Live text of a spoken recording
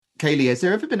Kaylee, has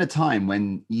there ever been a time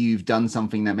when you've done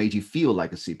something that made you feel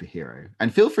like a superhero?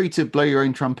 And feel free to blow your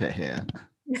own trumpet here.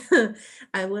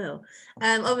 I will.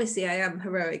 Obviously, I am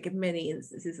heroic in many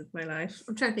instances of my life.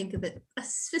 I'm trying to think of a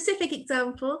specific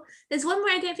example. There's one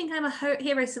where I don't think I'm a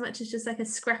hero so much as just like a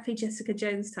scrappy Jessica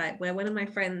Jones type, where one of my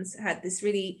friends had this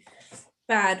really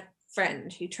bad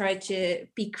friend who tried to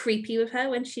be creepy with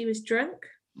her when she was drunk.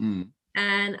 Mm.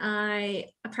 And I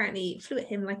apparently flew at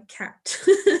him like a cat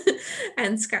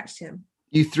and scratched him.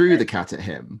 You threw the cat at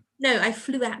him. No, I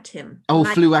flew at him. Oh,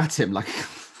 flew at him like.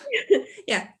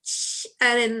 Yeah,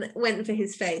 and then went for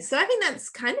his face. So I think that's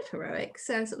kind of heroic.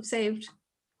 So I sort of saved.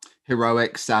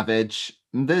 Heroic, savage.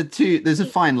 There's a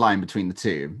fine line between the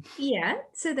two. Yeah,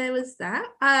 so there was that.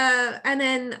 And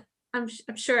then I'm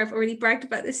sure I've already bragged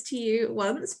about this to you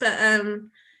once, but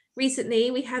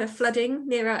recently we had a flooding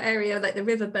near our area, like the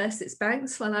river burst its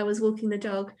banks while I was walking the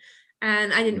dog.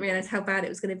 And I didn't realize how bad it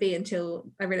was going to be until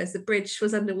I realized the bridge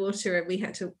was underwater and we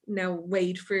had to now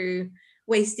wade through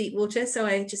waist deep water. So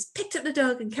I just picked up the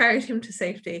dog and carried him to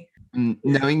safety.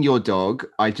 Knowing your dog,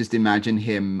 I just imagine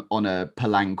him on a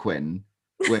palanquin,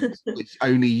 which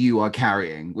only you are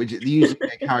carrying, which usually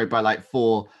they're carried by like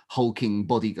 4 hulking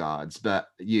bodyguards, but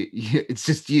it's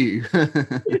just you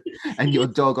and your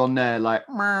dog on there like.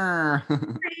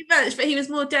 Pretty much, but he was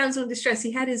more damsel in distress.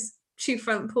 He had his 2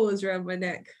 front paws around my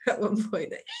neck at one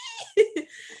point.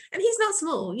 And he's not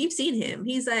small. You've seen him.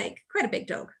 He's like quite a big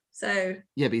dog. So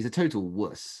yeah, but he's a total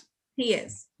wuss. He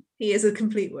is a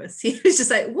complete wuss. He was just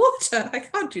like, water, I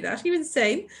can't do that. He was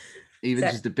insane. Even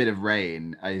just a bit of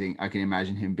rain, I think I can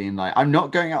imagine him being like, I'm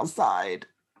not going outside.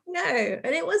 No,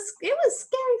 and it was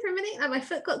scary for a minute. Like my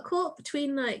foot got caught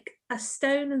between like a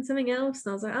stone and something else,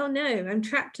 and I was like, oh no, I'm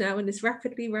trapped now in this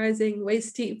rapidly rising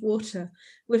waist deep water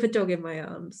with a dog in my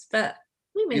arms. But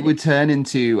we made it. It would turn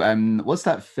into what's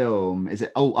that film? Is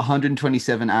it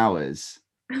 127 hours?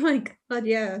 Oh my god,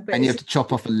 yeah. But and you have to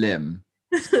chop off a limb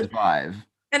to survive.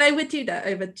 And I would do that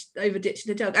over ditching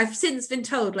the dog. I've since been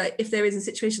told, like, if there is a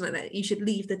situation like that, you should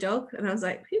leave the dog. And I was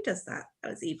like, who does that? That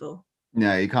was evil.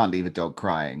 No, you can't leave a dog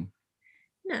crying.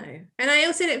 No. And I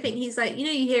also don't think he's like, you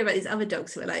hear about these other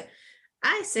dogs who are like,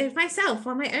 I saved myself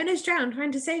while my owner's drowned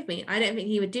trying to save me. I don't think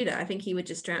he would do that. I think he would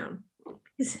just drown.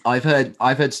 I've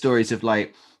heard stories of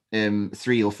like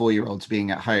 3 or 4 year olds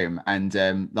being at home and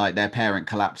like their parent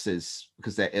collapses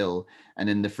because they're ill, and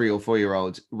then the 3 or 4 year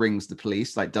old rings the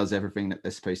police, like does everything that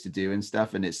they're supposed to do and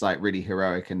stuff, and it's like really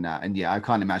heroic and that. And yeah, I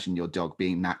can't imagine your dog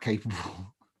being that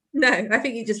capable. No, I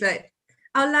think you just like,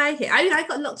 I'll lie here. I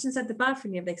got locked inside the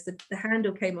bathroom because the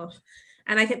handle came off,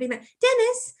 and I kept being like,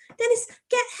 Dennis,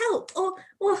 get help, or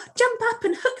jump up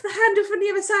and hook the handle from the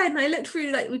other side. And I looked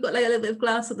through, like we've got like a little bit of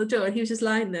glass on the door, and he was just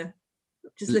lying there.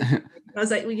 Just looking. I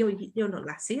was like, well, you're not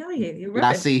Lassie, are you? You're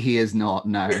Lassie, he is not,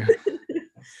 no.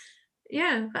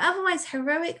 Yeah, but otherwise,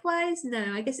 heroic-wise,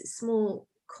 no. I guess it's small,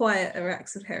 quieter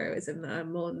acts of heroism that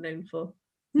I'm more known for.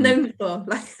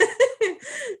 Like,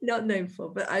 not known for,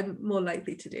 but I'm more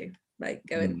likely to do. Like,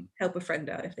 go and help a friend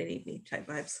out if they need me, type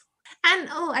vibes. And,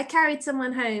 I carried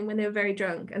someone home when they were very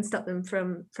drunk and stopped them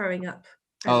from throwing up.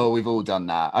 Oh, we've all done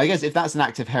that. I guess if that's an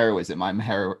act of heroism, I'm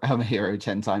a hero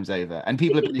 10 times over. And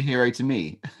people have been a hero to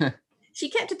me. She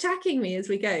kept attacking me as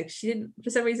we go. She didn't, for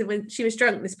some reason, when she was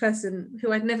drunk, this person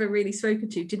who I'd never really spoken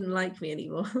to didn't like me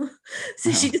anymore.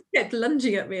 So she just kept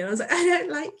lunging at me. And I was like, I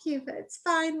don't like you, but it's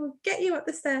fine. We'll get you up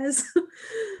the stairs.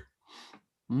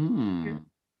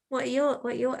 What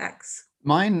are your acts?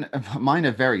 Mine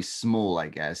are very small, I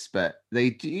guess, but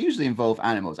they usually involve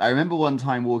animals. I remember one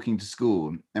time walking to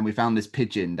school and we found this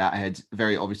pigeon that had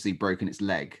very obviously broken its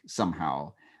leg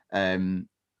somehow.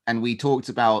 And we talked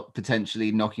about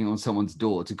potentially knocking on someone's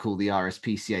door to call the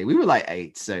RSPCA. We were like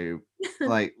 8, so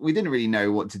like we didn't really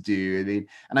know what to do.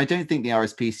 And I don't think the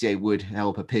RSPCA would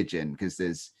help a pigeon because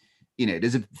there's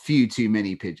a few too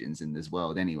many pigeons in this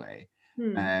world anyway.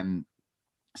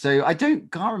 So I can't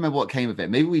remember what came of it.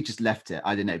 Maybe we just left it.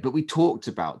 I don't know. But we talked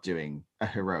about doing a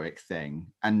heroic thing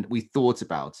and we thought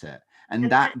about it.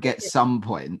 And that gets some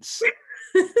points.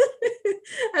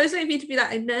 I was waiting for you to be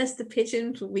like, I nursed the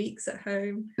pigeon for weeks at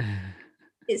home.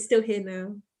 It's still here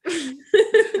now.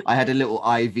 I had a little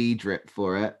IV drip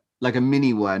for it, like a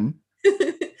mini one.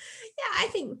 Yeah, I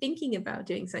think thinking about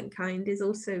doing something kind is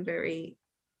also very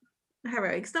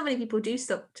heroic. Because not many people do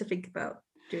stop to think about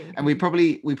doing it. And we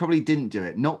probably didn't do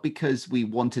it, not because we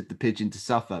wanted the pigeon to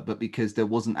suffer, but because there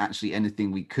wasn't actually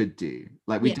anything we could do.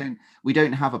 Like we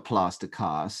don't have a plaster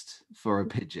cast for a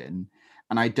pigeon.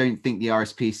 And I don't think the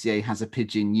RSPCA has a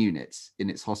pigeon unit in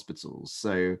its hospitals.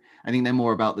 So I think they're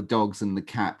more about the dogs and the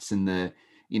cats and the,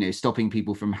 stopping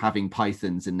people from having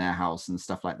pythons in their house and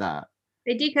stuff like that.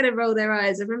 They do kind of roll their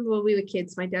eyes. I remember when we were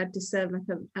kids, my dad disturbed like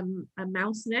a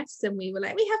mouse nest, and we were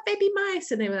like, "We have baby mice,"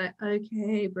 and they were like,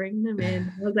 "Okay, bring them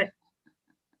in." I was like,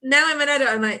 now I'm an adult.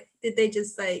 I'm like, did they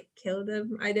just like kill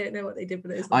them? I don't know what they did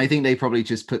with those I ones. think they probably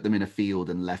just put them in a field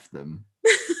and left them.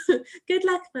 Good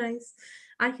luck, mice.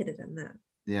 I could have done that.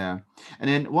 Yeah. And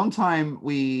then one time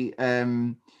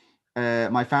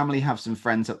my family have some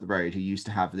friends up the road who used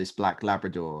to have this black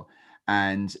Labrador.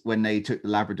 And when they took the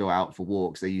Labrador out for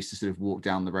walks, they used to sort of walk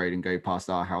down the road and go past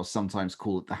our house, sometimes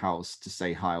call at the house to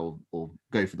say hi or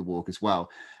go for the walk as well.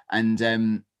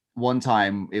 And one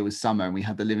time it was summer and we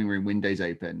had the living room windows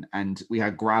open and we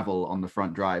had gravel on the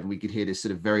front drive and we could hear this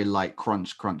sort of very light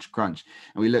crunch, crunch, crunch.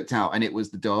 And we looked out and it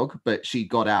was the dog, but she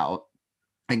got out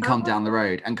and come Oh, down the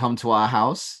road and come to our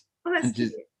house oh, that's and cute.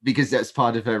 just because that's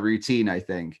part of her routine, I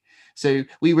think. So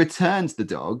we returned the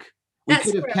dog. We That's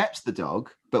could have real. kept the dog,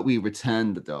 but we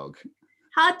returned the dog.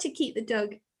 Hard to keep the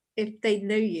dog if they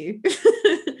know you.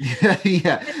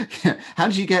 Yeah. How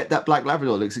did you get that black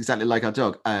Labrador? Looks exactly like our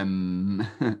dog. I don't know.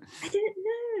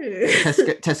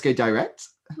 Tesco Direct.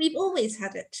 We've always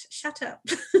had it. Shut up.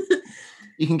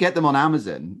 You can get them on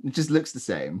Amazon. It just looks the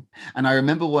same. And I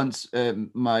remember once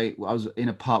I was in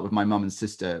a park with my mum and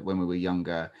sister when we were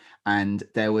younger, and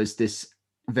there was this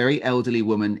very elderly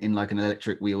woman in like an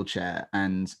electric wheelchair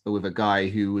and with a guy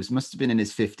who must have been in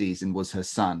his 50s and was her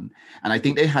son. And I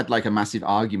think they had like a massive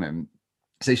argument.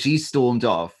 So she stormed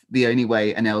off the only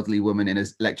way an elderly woman in an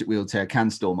electric wheelchair can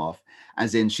storm off,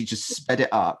 as in she just sped it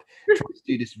up, tried to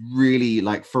do this really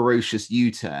like ferocious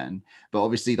U-turn, but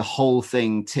obviously the whole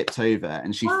thing tipped over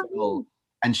and she fell, Oh,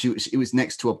 and it was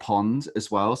next to a pond as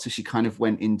well. So she kind of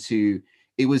went into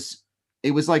it was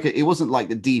like it wasn't like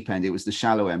the deep end, it was the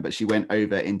shallow end, but she went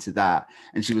over into that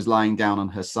and she was lying down on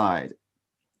her side.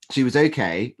 She was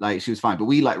okay, like she was fine, but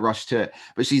we like rushed to it,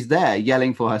 but she's there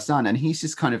yelling for her son and he's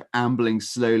just kind of ambling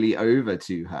slowly over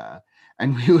to her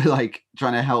and we were like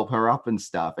trying to help her up and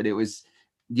stuff, and it was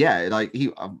like he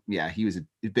was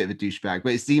a bit of a douchebag,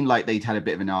 but it seemed like they'd had a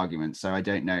bit of an argument, so I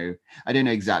don't know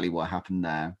exactly what happened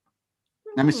there.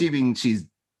 I'm oh. assuming she's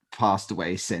passed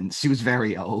away since. She was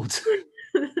very old.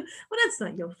 Well, that's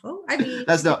not your fault. I mean,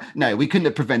 That's not No, we couldn't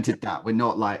have prevented that. We're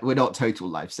not total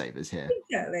lifesavers here.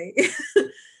 exactly.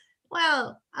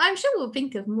 Well, I'm sure we'll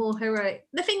think of more heroic.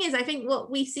 The thing is, I think what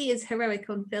we see as heroic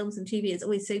on films and TV is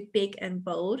always so big and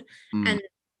bold. Mm. And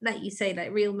like you say,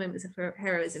 like real moments of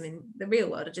heroism in the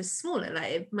real world are just smaller.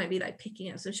 Like it might be like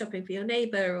picking up some shopping for your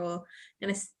neighbor or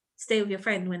gonna stay with your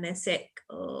friend when they're sick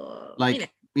or Like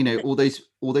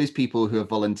all those people who have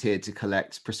volunteered to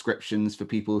collect prescriptions for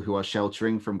people who are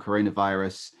sheltering from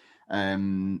coronavirus,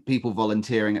 people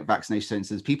volunteering at vaccination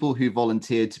centers, people who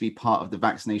volunteered to be part of the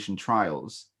vaccination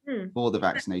trials for the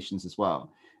vaccinations as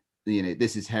well.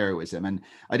 This is heroism, and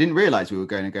I didn't realize we were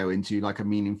going to go into like a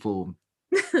meaningful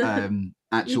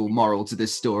actual moral to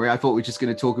this story. I thought we were just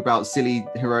going to talk about silly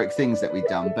heroic things that we've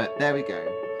done, but there we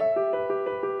go.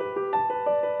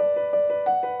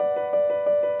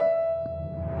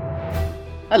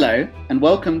 Hello, and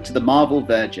welcome to The Marvel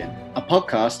Virgin, a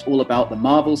podcast all about the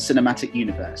Marvel Cinematic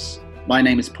Universe. My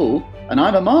name is Paul, and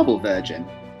I'm a Marvel virgin.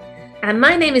 And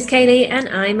my name is Kaylee, and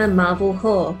I'm a Marvel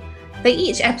whore. For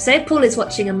each episode, Paul is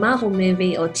watching a Marvel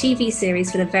movie or TV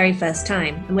series for the very first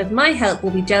time, and with my help,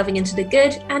 we'll be delving into the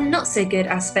good and not so good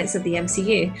aspects of the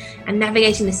MCU, and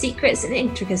navigating the secrets and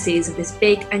intricacies of this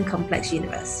big and complex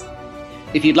universe.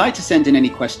 If you'd like to send in any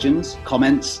questions,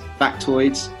 comments,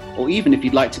 factoids, or even if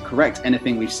you'd like to correct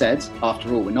anything we've said,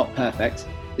 after all, we're not perfect,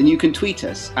 then you can tweet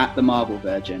us at The Marvel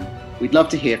Virgin. We'd love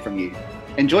to hear from you.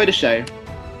 Enjoy the show.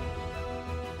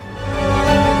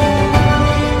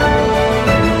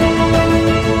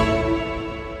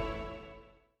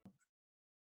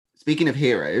 Speaking of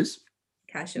heroes,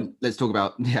 Casual. let's talk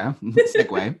about,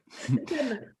 segue.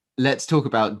 Let's talk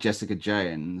about Jessica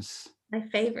Jones. My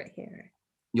favourite hero.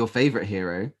 Your favorite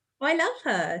hero. Oh, I love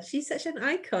her. She's such an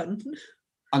icon.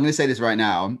 I'm going to say this right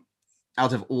now.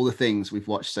 Out of all the things we've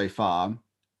watched so far,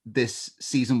 this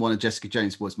season 1 of Jessica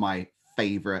Jones was my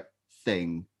favorite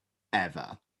thing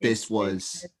ever. This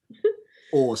was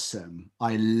awesome.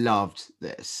 I loved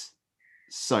this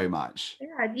so much.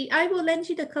 Yeah, I will lend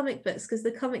you the comic books because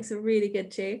the comics are really good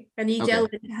too. And you delve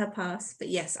into her past. But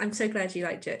yes, I'm so glad you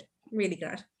liked it. Really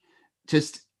glad.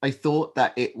 I thought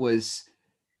that it was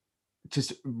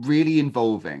just really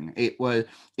involving. It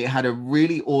had a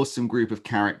really awesome group of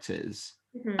characters,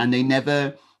 and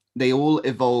they all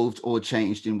evolved or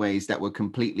changed in ways that were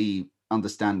completely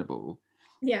understandable.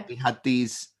 Yeah,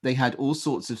 they had all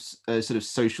sorts of sort of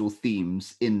social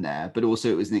themes in there, but also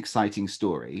it was an exciting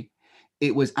story.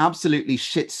 It was absolutely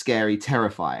shit scary,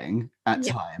 terrifying at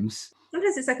times.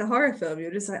 Sometimes it's like a horror film.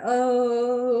 You're just like,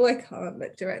 oh, I can't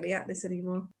look directly at this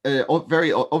anymore.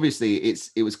 Very obviously,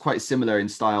 it was quite similar in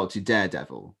style to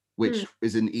Daredevil, Mm, which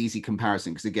is an easy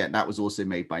comparison because again, that was also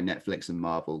made by Netflix and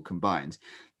Marvel combined.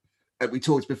 We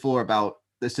talked before about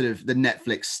the sort of the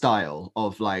Netflix style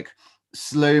of like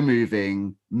slow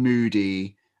moving,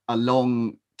 moody, a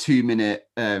long 2 minute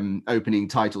opening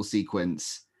title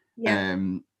sequence. yeah.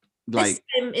 Um, This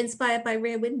like inspired by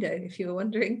Rear Window, if you were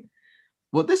wondering.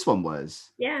 what this one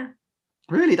was. Yeah.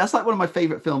 Really, that's like one of my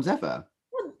favorite films ever.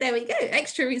 Well, there we go.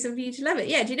 Extra reason for you to love it.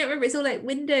 Yeah. Do you not remember? It's all like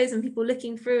windows and people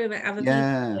looking through them at other people.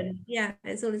 Yeah. And yeah,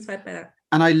 it's all inspired by that.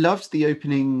 And I loved the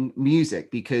opening music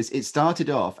because it started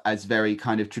off as very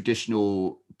kind of traditional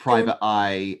Dawn. private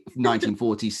eye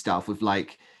 1940s stuff with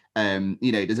like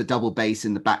there's a double bass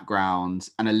in the background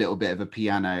and a little bit of a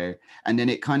piano, and then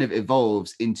it kind of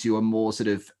evolves into a more sort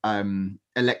of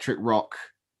electric rock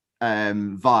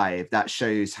vibe that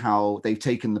shows how they've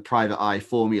taken the private eye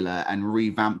formula and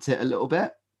revamped it a little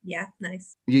bit. Yeah,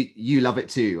 nice. You love it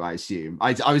too, I assume.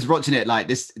 I was watching it like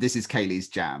this is Kaylee's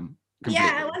jam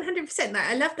Yeah, completely. 100%. Like,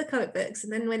 I love the comic books,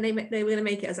 and then when they were going to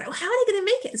make it, I was like, well, how are they going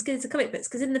to make it as good as the comic books?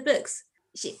 Because in the books,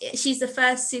 she's the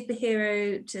first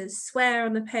superhero to swear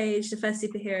on the page, the first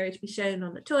superhero to be shown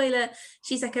on the toilet.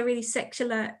 She's like a really sexual,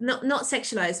 not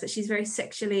sexualized, but she's very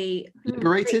sexually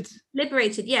Liberated.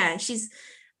 liberated. Yeah, she's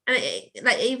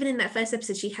like even in that first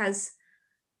episode, she has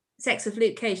sex with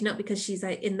Luke Cage, not because she's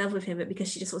like in love with him, but because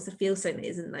she just wants to feel something that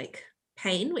isn't like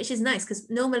pain, which is nice because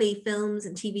normally films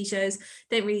and TV shows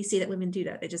don't really see that women do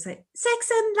that. They're just like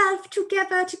sex and love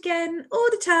together again all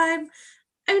the time,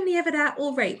 only ever that,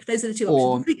 or rape. Those are the two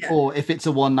options. Yeah. Or if it's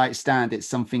a one night stand, it's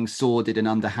something sordid and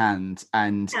underhand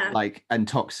and Yeah. like and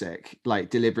toxic, like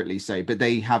deliberately so. But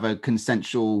they have a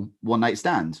consensual one night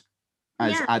stand,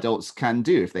 as Yeah, adults can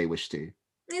do if they wish to.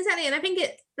 exactly. And I think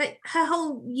it like her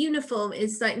whole uniform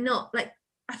is like not like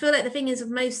I feel like the thing is with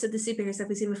most of the superhero stuff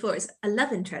we've seen before is a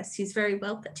love interest who's very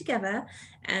well put together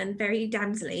and very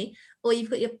damselly, or you've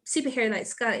got your superhero like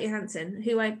Scarlett Johansson,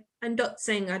 who I'm not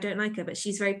saying I don't like her, but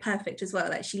she's very perfect as well.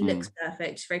 Like she Mm. looks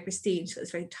perfect, she's very pristine, she's got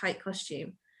this very tight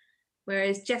costume.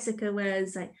 Whereas Jessica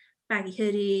wears like baggy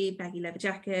hoodie, baggy leather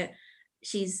jacket.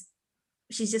 She's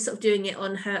she's just sort of doing it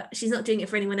on her. She's not doing it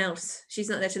for anyone else. She's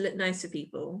not there to look nice for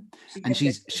people. She's And just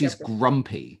there to get the she's job done.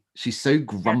 grumpy. She's so Yeah.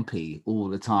 grumpy all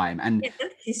the time. Yeah,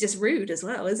 she's just rude as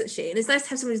well, isn't she? And it's nice to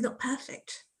have someone who's not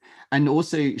perfect. And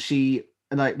also she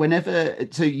like whenever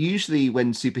so usually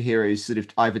when superheroes sort of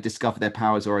either discover their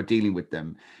powers or are dealing with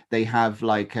them, they have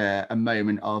like a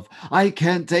moment of I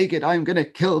can't take it, I'm gonna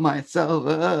kill myself,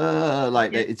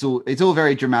 like Yeah. it's all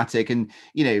very dramatic, and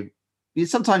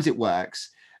sometimes it works.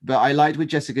 But I liked with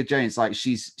Jessica Jones, like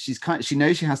she's kind of, she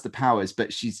knows she has the powers,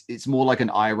 but it's more like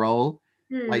an eye roll.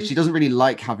 Like Hmm. she doesn't really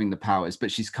like having the powers,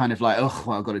 but she's kind of like, oh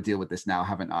well, I've got to deal with this now,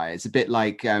 haven't I? It's a bit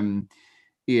like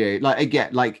like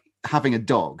again, like having a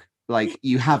dog, like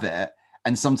you have it,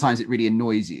 and sometimes it really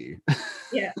annoys you.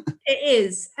 Yeah, it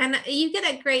is. And you get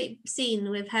that great scene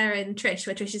with her and Trish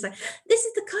where Trish is like, this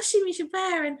is the costume you should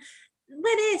wear and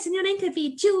wear this and your name could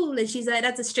be Jewel. And she's like,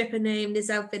 that's a stripper name. This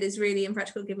outfit is really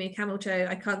impractical. Give me a camel toe.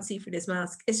 I can't see through this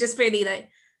mask. It's just really like,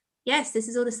 yes, this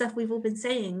is all the stuff we've all been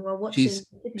saying while watching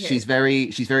superheroes.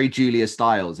 She's very Julia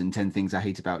Stiles in 10 Things I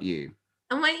Hate About You.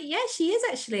 I'm like, yeah, she is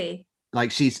actually.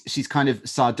 Like she's kind of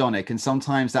sardonic, and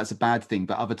sometimes that's a bad thing,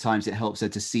 but other times it helps her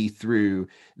to see through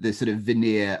the sort of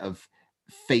veneer of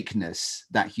fakeness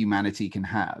that humanity can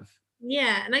have.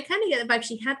 Yeah, and I kind of get the vibe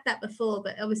she had that before,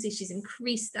 but obviously she's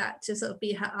increased that to sort of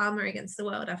be her armor against the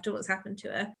world after what's happened to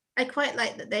her. I quite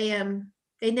like that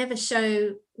they never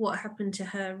show what happened to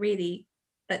her really,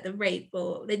 like the rape,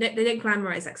 or they don't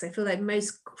glamorize that because I feel like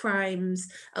most crimes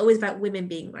are always about women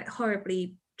being like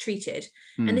horribly treated,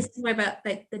 and Hmm. this is more about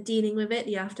like the dealing with it,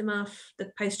 the aftermath,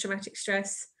 the post-traumatic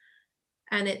stress,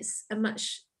 and it's a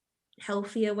much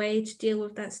healthier way to deal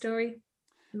with that story,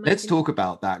 in my Let's opinion. talk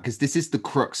about that because this is the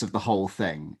crux of the whole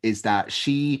thing, is that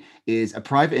she is a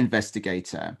private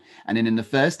investigator, and then in the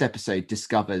first episode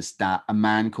discovers that a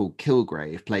man called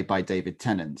Kilgrave,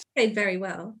 Played very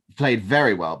well. played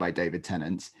very well by David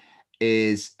Tennant,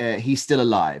 is he's still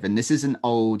alive, and this is an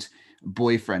old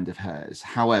boyfriend of hers.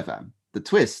 However, the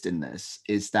twist in this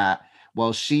is that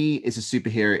while she is a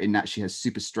superhero in that she has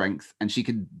super strength and she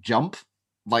can jump,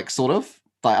 like sort of,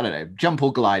 like I don't know, jump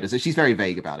or glide. So she's very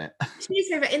vague about it. She's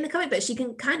very in the comic book. She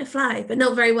can kind of fly, but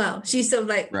not very well. She's sort of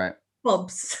like Right.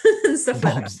 bobs and stuff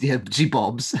like that. Bobs, yeah, she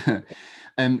bobs.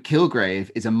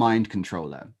 Kilgrave is a mind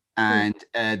controller, Mm.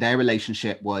 and their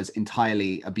relationship was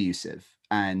entirely abusive.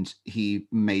 and he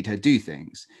made her do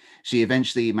things. She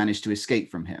eventually managed to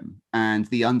escape from him. And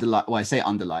the underlying, well, I say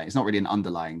underlying, it's not really an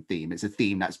underlying theme. It's a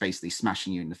theme that's basically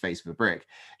smashing you in the face with a brick,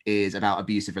 is about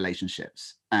abusive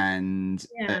relationships. And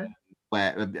Yeah.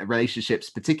 where relationships,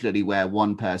 particularly where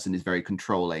one person is very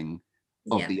controlling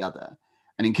of Yeah. the other.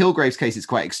 And in Kilgrave's case, it's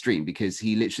quite extreme because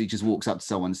he literally just walks up to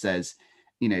someone and says,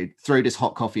 you know, throw this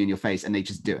hot coffee in your face, and they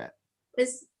just do it.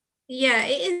 It's yeah,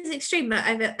 it is extreme, but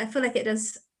I feel like it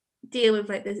does deal with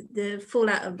like the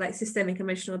fallout of like systemic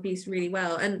emotional abuse really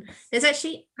well. And there's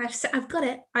actually I've got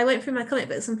it. I went through my comic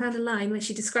books and found a line where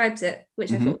she describes it,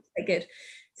 which I Mm-hmm. thought was quite good.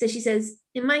 So she says,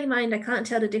 "In my mind, I can't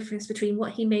tell the difference between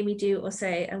what he made me do or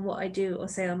say and what I do or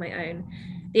say on my own.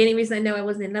 The only reason I know I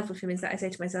wasn't in love with him is that I say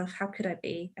to myself, how could I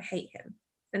be? I hate him."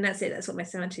 And that's it. That's what my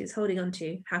sanity is holding on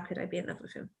to. How could I be in love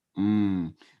with him?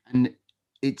 And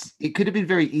it could have been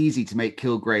very easy to make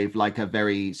Kilgrave like a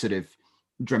very sort of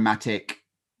dramatic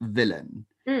villain,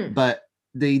 Mm. but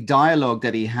the dialogue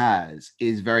that he has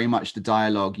is very much the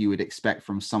dialogue you would expect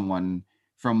from someone,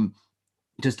 from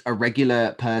just a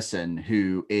regular person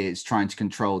who is trying to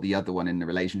control the other one in the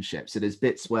relationship. So there's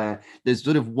bits where there's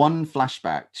sort of one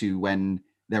flashback to when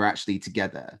they're actually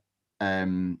together.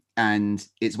 And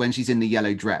it's when she's in the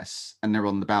yellow dress and they're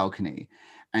on the balcony,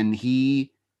 and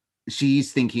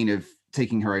she's thinking of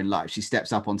taking her own life. She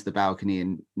steps up onto the balcony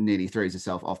and nearly throws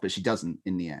herself off, but she doesn't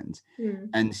in the end. Mm.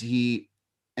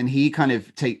 And he kind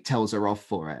of tells her off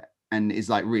for it and is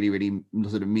like really, really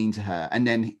sort of mean to her. And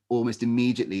then almost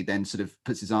immediately then sort of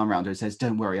puts his arm around her and says,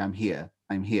 "Don't worry, I'm here.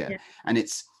 I'm here." Yeah. And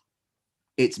it's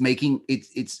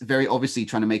very obviously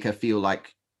trying to make her feel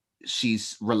like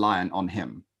she's reliant on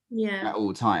him Yeah. at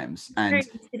all times. Very And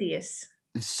insidious.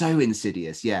 it's so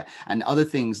insidious, yeah. And other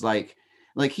things like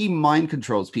he mind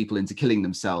controls people into killing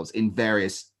themselves in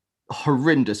various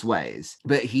horrendous ways.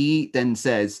 But he then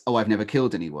says, "Oh, I've never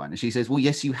killed anyone." And she says, "Well,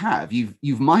 yes, you have.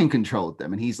 You've mind controlled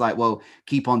them." And he's like, "Well,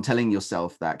 keep on telling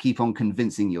yourself that. Keep on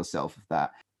convincing yourself of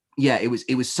that." Yeah, it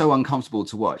was so uncomfortable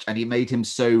to watch, and he made him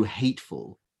so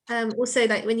hateful. Also,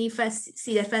 like when you first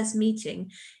see their first meeting,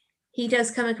 he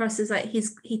does come across as like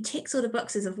he ticks all the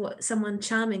boxes of what someone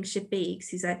charming should be. Because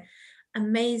he's like,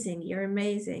 amazing, you're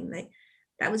amazing. Like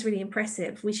that was really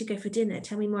impressive. We should go for dinner.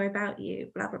 Tell me more about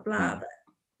you. Blah blah blah. Mm,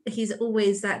 But he's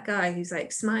always that guy who's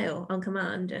like smile on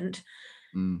command and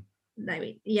mm.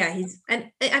 like yeah he's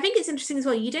and I think it's interesting as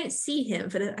well. You don't see him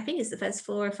for I think it's the first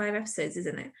 4 or 5 episodes,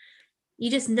 isn't it?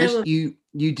 You just know him.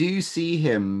 You do see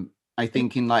him, I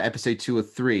think, in like episode 2 or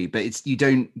 3, but it's you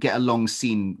don't get a long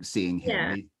scene seeing him.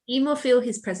 Yeah, you more feel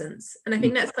his presence, and I Mm,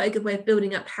 think that's quite a good way of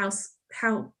building up how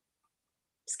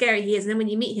scary he is. And then when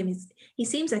you meet him, he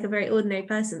seems like a very ordinary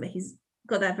person, but he's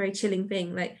got that very chilling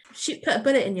thing, like shoot, put a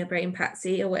bullet in your brain,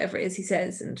 Patsy, or whatever it is he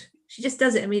says, and she just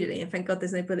does it immediately. And thank God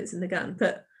there's no bullets in the gun.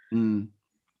 But mm.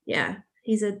 yeah,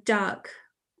 he's a dark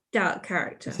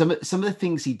character. Some of the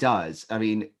things he does, I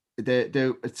mean,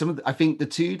 I think the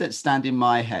two that stand in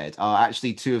my head are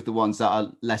actually two of the ones that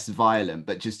are less violent,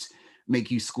 but just make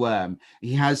you squirm.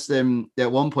 He has them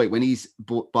at one point when he's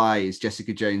buys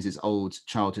Jessica Jones's old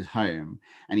childhood home,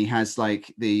 and he has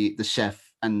like the chef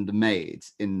and the maid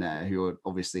in there who are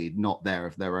obviously not there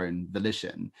of their own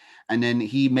volition, and then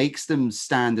he makes them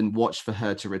stand and watch for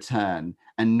her to return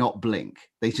and not blink.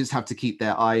 They just have to keep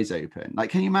their eyes open. Like,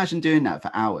 can you imagine doing that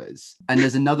for hours? And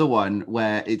there's another one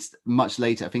where it's much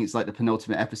later, I think it's like the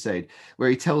penultimate episode, where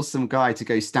he tells some guy to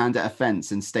go stand at a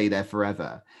fence and stay there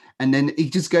forever. And then he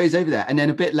just goes over there. And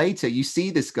then a bit later, you see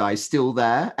this guy still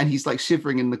there and he's like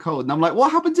shivering in the cold. And I'm like,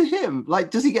 what happened to him? Like,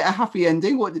 does he get a happy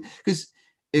ending? What? Because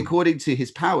according to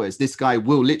his powers, this guy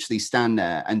will literally stand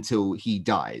there until he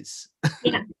dies.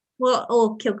 Yeah, well,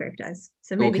 or Kilgrave does,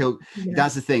 so Or maybe kill. you know.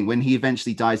 That's the thing. When he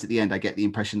eventually dies at the end, I get the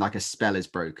impression like a spell is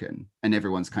broken and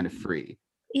everyone's kind of free.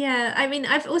 Yeah, I mean,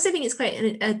 I've also think it's quite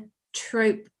a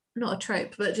trope, not a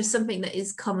trope, but just something that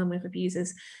is common with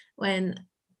abusers when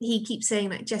he keeps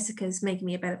saying like Jessica's making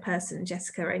me a better person,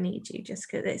 Jessica, I need you,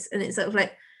 Jessica, this, and it's sort of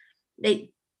like they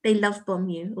they love bomb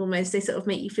you almost. They sort of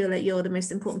make you feel like you're the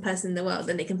most important person in the world,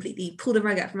 then they completely pull the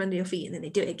rug out from under your feet and then they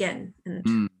do it again.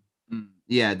 And Mm,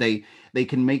 yeah, they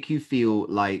can make you feel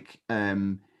like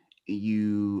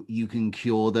you can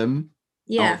cure them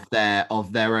yeah,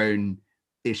 of their own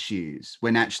issues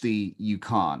when actually you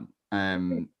can't.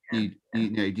 yeah, You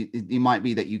know it might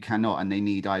be that you cannot, and they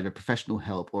need either professional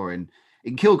help or in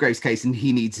Kilgrave's case, and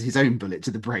he needs his own bullet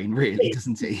to the brain, really, yeah.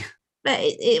 doesn't he? But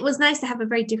it was nice to have a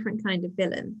very different kind of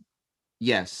villain.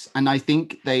 Yes, and I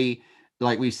think they,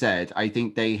 like we said, I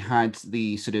think they had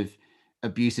the sort of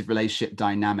abusive relationship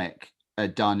dynamic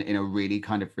done in a really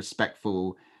kind of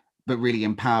respectful, but really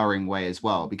empowering way as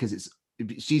well. Because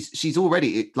she's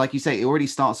already, like you say, it already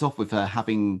starts off with her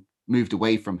having moved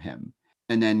away from him,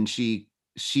 and then she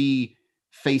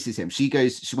faces him.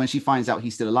 When she finds out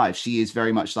he's still alive, she is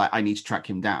very much like, I need to track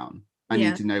him down. I need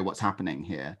Yeah. to know what's happening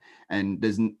here. And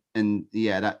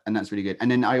that's really good. And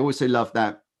then I also love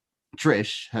that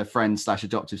Trish, her friend slash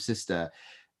adoptive sister,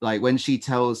 like when she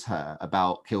tells her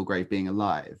about Kilgrave being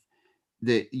alive,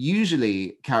 that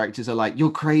usually characters are like, you're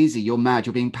crazy, you're mad,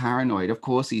 you're being paranoid. Of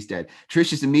course he's dead.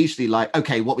 Trish is immediately like,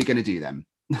 okay, what are we going to do then?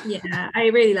 Yeah, I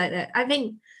really like that. I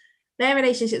think their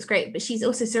relationship's great, but she's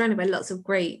also surrounded by lots of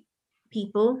great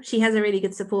people. She has a really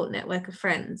good support network of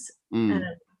friends. Um,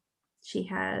 she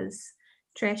has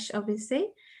Trish, obviously,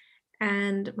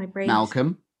 and my brain's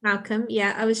Malcolm.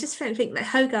 Yeah, I was just trying to think like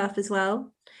Hogarth as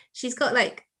well. She's got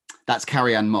like, that's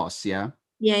Carrie Ann Moss, yeah.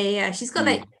 Yeah. She's got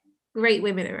like great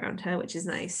women around her, which is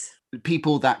nice.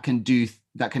 People that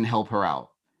can help her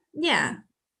out. Yeah.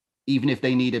 Even if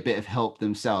they need a bit of help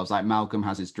themselves, like Malcolm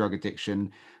has his drug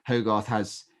addiction, Hogarth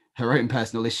has her own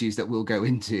personal issues that we'll go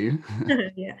into.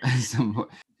 Yeah.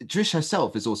 Trish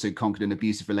herself has also conquered an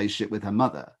abusive relationship with her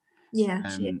mother. Yeah,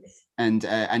 she is. And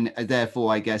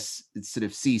therefore, I guess, it sort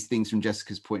of sees things from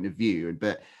Jessica's point of view.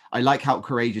 But I like how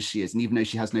courageous she is. And even though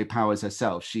she has no powers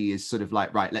herself, she is sort of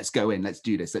like, right, let's go in, let's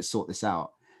do this, let's sort this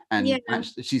out. And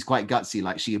actually, she's quite gutsy.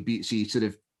 Like she sort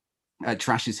of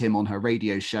trashes him on her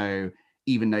radio show,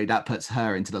 even though that puts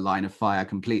her into the line of fire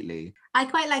completely. I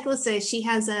quite like also she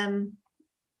has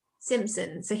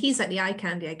Simpson, so he's like the eye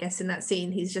candy, I guess, in that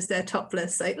scene. He's just there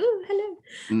topless, like, oh,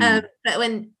 hello. But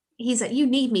when he's like, you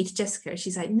need me to Jessica,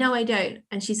 she's like, no, I don't.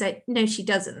 And she's like, no, she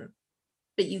doesn't,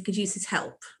 but you could use his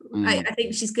help. I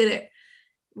think she's good at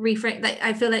reframe. Like,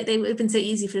 I feel like they would have been so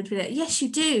easy for them to be like, yes, you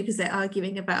do, because they're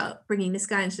arguing about bringing this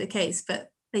guy into the case,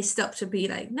 but they stop to be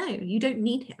like, no, you don't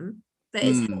need him, but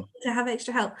it's to have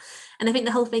extra help. And I think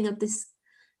the whole thing of this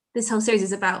whole series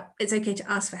is about, it's okay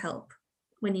to ask for help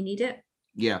when you need it.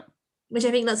 Yeah. Which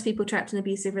I think lots of people trapped in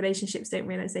abusive relationships don't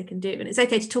realize they can do. And it's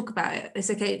okay to talk about it. It's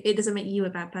okay. It doesn't make you a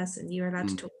bad person. You're allowed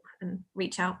to talk and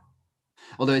reach out.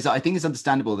 Although I think it's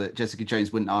understandable that Jessica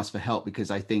Jones wouldn't ask for help,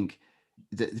 because I think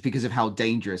because of how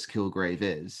dangerous Kilgrave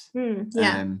is.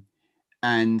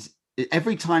 And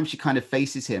every time she kind of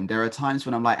faces him, there are times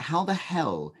when I'm like, how the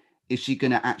hell is she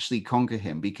going to actually conquer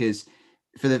him? Because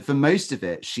for most of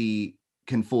it, she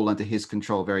can fall under his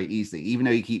control very easily, even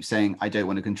though he keeps saying, I don't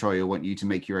want to control you, I want you to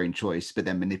make your own choice, but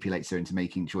then manipulates her into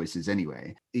making choices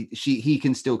anyway. He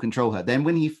can still control her. Then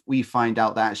when we find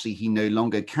out that actually he no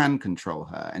longer can control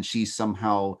her and she's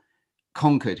somehow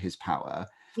conquered his power,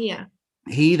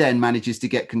 he then manages to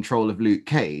get control of Luke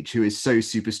Cage, who is so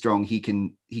super strong he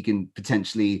can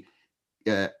potentially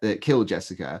kill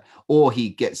Jessica, or he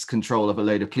gets control of a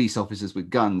load of police officers with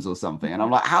guns or something. And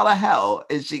I'm like, how the hell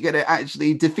is she going to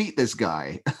actually defeat this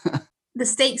guy? The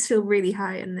stakes feel really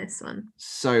high in this one.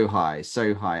 So high.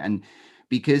 And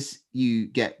because you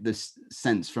get this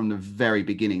sense from the very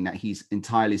beginning that he's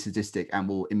entirely sadistic and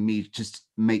will immediately just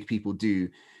make people do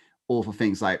awful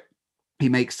things, like he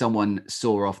makes someone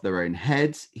saw off their own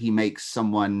head, he makes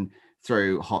someone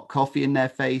throw hot coffee in their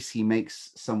face, he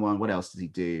makes someone, what else does he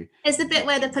do? It's the bit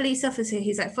where the police officer,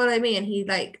 he's like, follow me, and he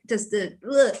like does the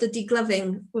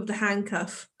degloving with the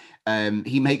handcuff.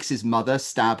 He makes his mother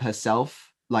stab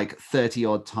herself like 30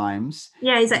 odd times.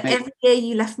 Yeah, he's like, every year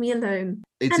you left me alone.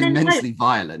 It's immensely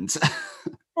violent.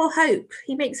 Or Hope,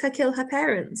 he makes her kill her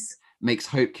parents. Makes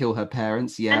Hope kill her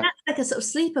parents, yeah. And that's like a sort of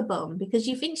sleeper bomb, because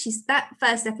you think she's, that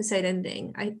first episode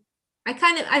ending, I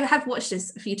have watched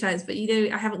this a few times, but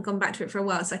I haven't gone back to it for a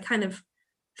while, so I kind of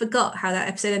forgot how that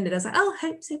episode ended. I was like, oh,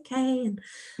 Hope's okay.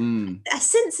 And I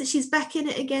sense that she's back in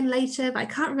it again later, but I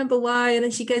can't remember why. And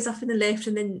then she goes off in the lift,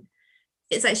 and then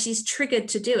it's like she's triggered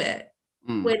to do it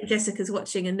when Jessica's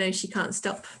watching and knows she can't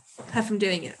stop her from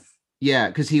doing it. Yeah,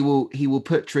 because he will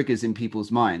put triggers in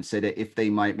people's minds so that if they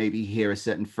might maybe hear a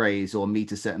certain phrase or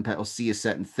meet a certain or see a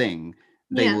certain thing,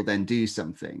 they will then do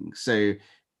something. So,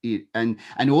 and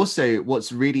also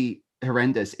what's really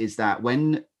horrendous is that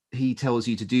when he tells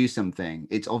you to do something,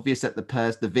 it's obvious that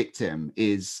the victim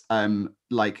is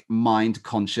like mind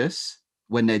conscious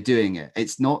when they're doing it.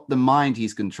 It's not the mind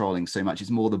he's controlling so much; it's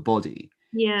more the body.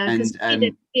 Yeah, because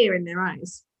fear in their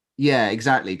eyes. Yeah,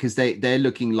 exactly. Because they're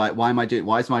looking like, why am I doing?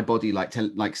 Why is my body like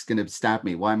going to stab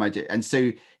me? Why am I doing? And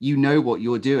so you know what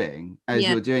you're doing as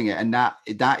you're doing it, and that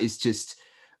is just,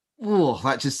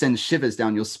 that just sends shivers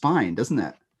down your spine, doesn't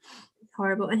it? It's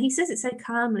horrible. And he says it so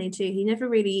calmly too. He never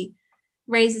really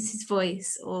raises his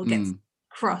voice or gets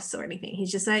cross or anything.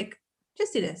 He's just like,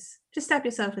 just do this. Just stab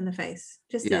yourself in the face.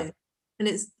 Just do it. And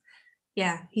it's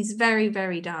Yeah, he's very,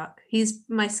 very dark. He's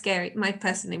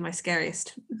personally my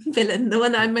scariest villain. The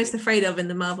one that I'm most afraid of in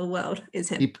the Marvel world is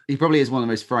him. He probably is one of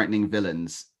the most frightening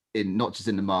villains in not just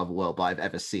in the Marvel world, but I've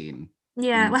ever seen.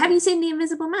 Yeah. In Well, have you seen The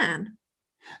Invisible Man?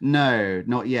 No,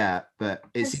 not yet, but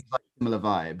it seems like similar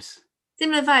vibes.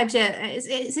 Similar vibes, yeah.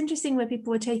 It's interesting where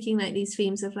people were taking like these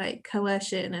themes of like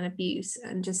coercion and abuse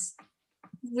and just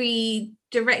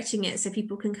redirecting it so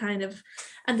people can kind of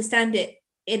understand it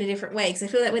in a different way. Because I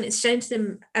feel like when it's shown to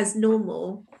them as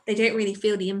normal, they don't really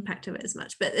feel the impact of it as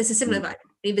much. But it's a similar Mm. vibe.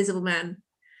 The Invisible Man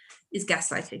is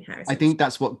gaslighting her I essentially. think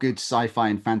that's what good sci-fi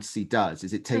and fantasy does,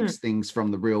 is it Mm. takes things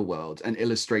from the real world and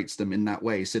illustrates them in that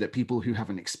way so that people who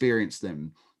haven't experienced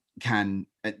them can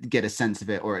get a sense of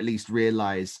it, or at least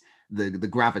realize the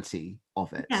gravity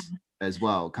of it Yeah. as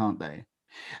well, can't they?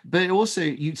 But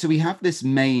also, so we have this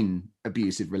main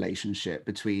abusive relationship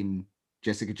between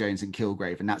Jessica Jones and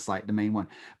Kilgrave, and that's like the main one.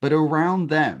 But around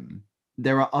them,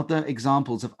 there are other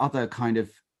examples of other kind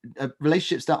of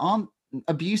relationships that aren't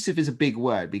abusive is a big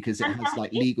word because it has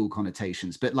like Unhealthy? legal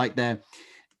connotations, but like they're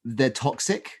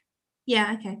toxic,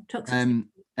 Yeah, okay. Toxic. I was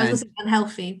gonna and say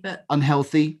unhealthy, but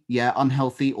unhealthy. Yeah,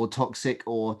 unhealthy or toxic,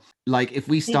 or like if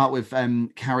we yeah. start with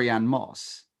Carrie Ann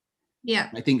Moss, Yeah.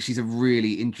 I think she's a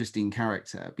really interesting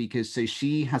character because so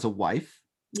she has a wife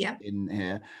Yeah. in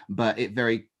here, but it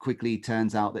very quickly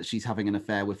turns out that she's having an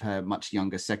affair with her much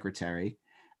younger secretary.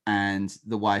 And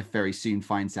the wife very soon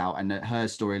finds out, and that her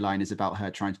storyline is about her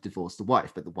trying to divorce the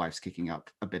wife, but the wife's kicking up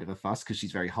a bit of a fuss because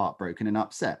she's very heartbroken and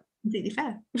upset. Completely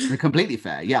fair. Completely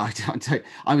fair. Yeah,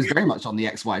 I was very much on the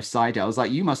ex-wife's side. I was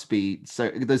like, you must be so.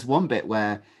 There's one bit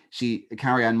where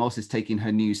Carrie Ann Moss is taking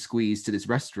her new squeeze to this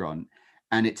restaurant,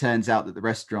 and it turns out that the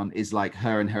restaurant is like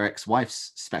her and her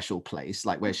ex-wife's special place,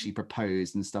 like where she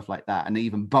proposed and stuff like that. And they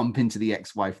even bump into the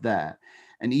ex-wife there,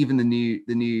 and even the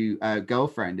new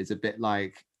girlfriend is a bit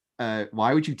like,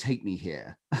 why would you take me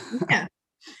here? Yeah.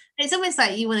 It's almost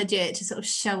like you want to do it to sort of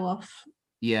show off.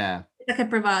 Yeah. It's like a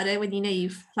bravado when you know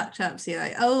you've fucked up. So you're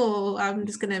like, oh, I'm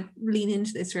just going to lean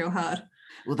into this real hard.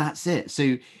 Well, that's it. So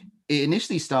it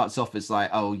initially starts off as like,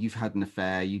 oh, you've had an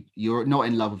affair, you're not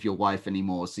in love with your wife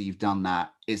anymore, so you've done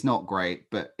that. It's not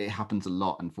great, but it happens a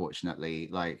lot, unfortunately.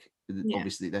 Like Yeah.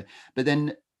 obviously, but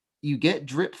then you get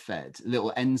drip fed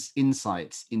little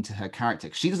insights into her character.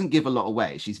 She doesn't give a lot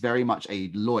away. She's very much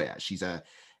a lawyer. She's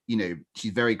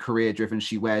very career driven.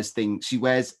 She wears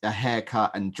a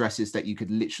haircut and dresses that you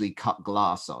could literally cut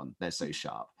glass on. They're so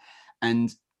sharp.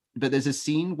 And but there's a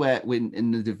scene where when in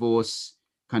the divorce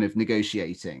kind of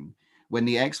negotiating, when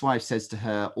the ex-wife says to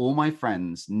her, all my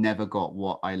friends never got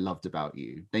what I loved about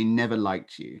you, they never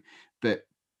liked you, but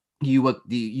you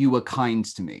were kind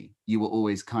to me, you were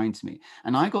always kind to me.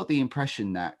 And I got the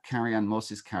impression that Carrie Ann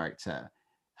Moss's character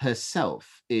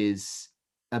herself is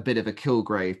a bit of a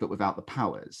Kilgrave but without the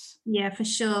powers. Yeah, for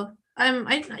sure. I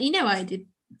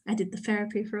did the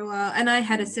therapy for a while, and I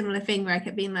had a similar thing where I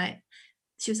kept being like,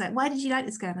 she was like, why did you like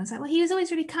this guy? And I was like, well, he was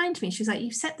always really kind to me. She was like,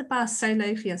 you've set the bar so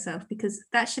low for yourself because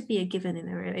that should be a given in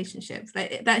a relationship.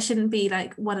 Like that shouldn't be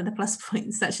like one of the plus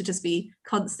points. That should just be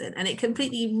constant. And it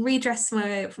completely redressed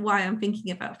why I'm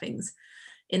thinking about things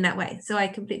in that way. So I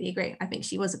completely agree. I think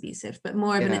she was abusive, but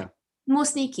Yeah. more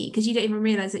sneaky because you don't even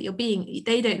realize that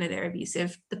they don't know they're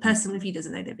abusive. The person with you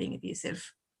doesn't know they're being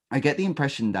abusive. I get the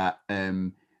impression that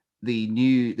the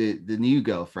new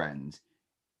girlfriend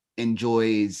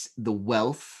enjoys the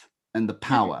wealth and the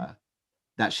power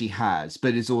that she has,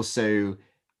 but is also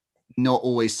not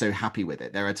always so happy with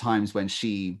it. There are times when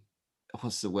she,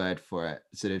 what's the word for it,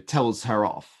 sort of tells her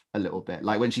off a little bit.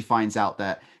 Like when she finds out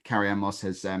that Carrie Ann Moss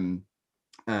has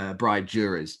bribed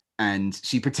jurors, and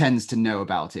she pretends to know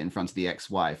about it in front of the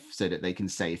ex-wife so that they can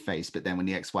save face. But then when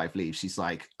the ex-wife leaves, she's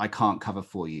like, I can't cover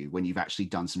for you when you've actually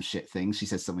done some shit things. She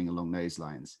says something along those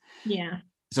lines. Yeah.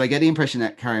 So I get the impression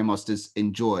that Carrie Moss does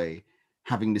enjoy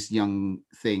having this young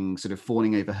thing sort of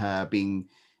fawning over her,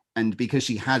 and because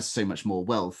she has so much more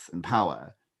wealth and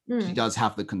power, she Mm. does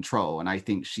have the control. And I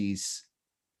think she's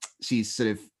sort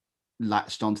of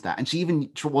latched onto that, and she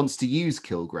even wants to use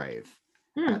Kilgrave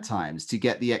at Mm. times to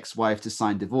get the ex-wife to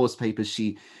sign divorce papers.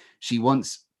 She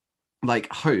wants, like,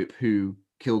 Hope, who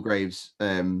Kilgrave's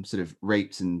sort of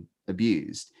raped and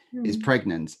abused, is Mm.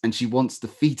 pregnant, and she wants the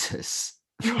fetus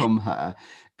Yeah. from her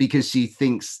because she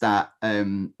thinks that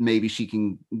maybe she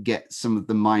can get some of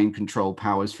the mind control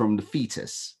powers from the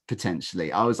fetus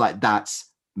potentially. I was like, that's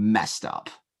messed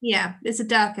up. Yeah. It's a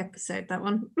dark episode, that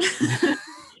one.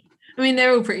 I mean,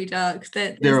 they're all pretty dark.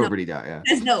 They're all pretty dark, yeah.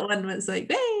 There's not one that's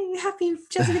like, hey, happy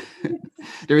Jessica.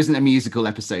 There isn't a musical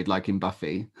episode like in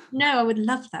Buffy. No, I would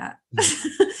love that.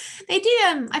 They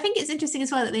do. I think it's interesting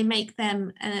as well that they make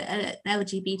them an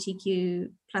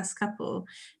LGBTQ plus couple,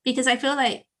 because I feel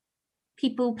like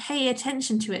people pay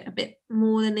attention to it a bit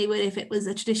more than they would if it was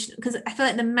a traditional. Because I feel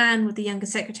like the man with the younger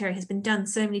secretary has been done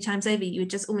so many times over, you would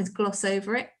just almost gloss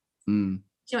over it. Mm.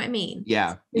 Do you know what I mean?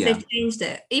 Yeah, Because yeah. they've changed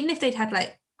it. Even if they'd had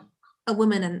like a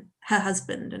woman and her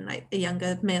husband and like a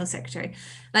younger male secretary,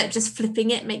 like just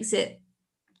flipping it makes it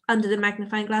under the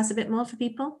magnifying glass a bit more for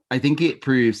people. I think it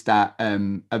proves that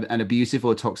an abusive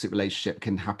or toxic relationship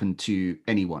can happen to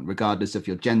anyone, regardless of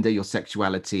your gender, your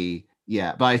sexuality.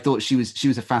 Yeah, but I thought she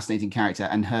was a fascinating character,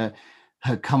 and her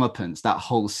comeuppance, that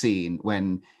whole scene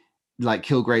when like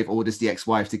Kilgrave orders the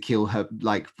ex-wife to kill her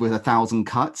like with 1,000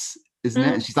 cuts, isn't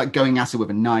it? And she's like going at her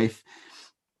with a knife.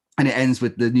 And it ends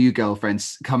with the new girlfriend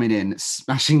coming in,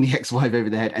 smashing the ex-wife over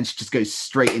the head, and she just goes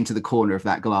straight into the corner of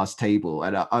that glass table.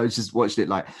 And I was just watching it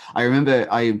like, I remember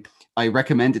I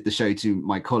recommended the show to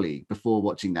my colleague before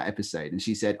watching that episode, and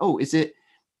she said, "Oh, do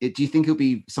you think it'll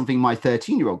be something my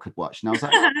 13-year-old could watch?" And I was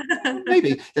like,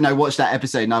 maybe. Then I watched that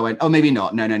episode and I went, "Oh, maybe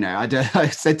not. No. I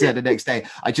said to her the next day,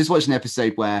 I just watched an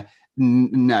episode where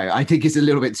no, I think it's a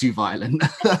little bit too violent."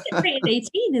 It's rated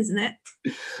 18, isn't it?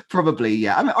 Probably,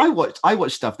 yeah. I mean, I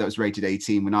watched stuff that was rated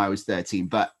 18 when I was 13,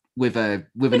 but with an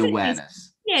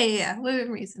awareness. Yeah,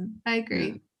 within reason. I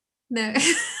agree. Yeah. No.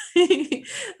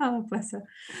 Oh, bless her.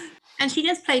 And she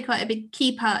does play quite a big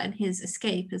key part in his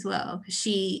escape as well, because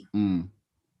she, I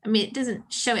mean, it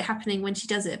doesn't show it happening when she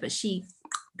does it, but she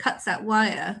cuts that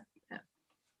wire,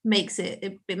 makes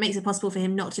it makes it possible for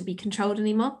him not to be controlled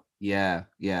anymore. Yeah.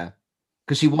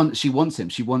 Because she wants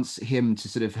him to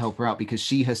sort of help her out, because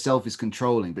she herself is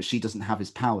controlling, but she doesn't have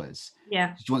his powers.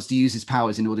 Yeah. She wants to use his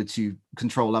powers in order to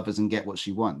control others and get what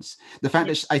she wants. The fact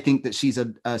that I think that she's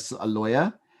a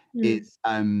lawyer is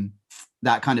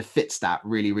that kind of fits that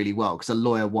really, really well, because a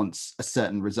lawyer wants a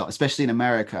certain result, especially in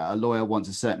America. A lawyer wants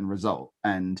a certain result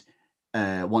and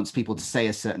wants people to say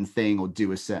a certain thing or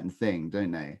do a certain thing,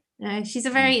 don't they? She's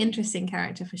a very interesting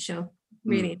character for sure.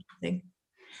 Really interesting.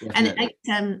 Definitely.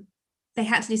 And they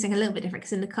had to do something a little bit different,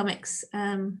 because in the comics,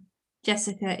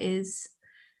 Jessica is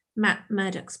Matt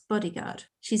Murdock's bodyguard.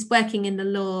 She's working in the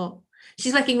law.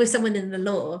 She's working with someone in the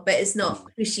law, but it's not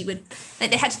who she would.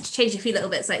 Like, they had to change a few little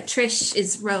bits. Like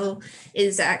Trish's role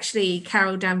is actually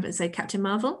Carol Danvers, so Captain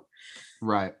Marvel.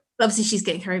 Right. But obviously, she's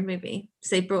getting her own movie,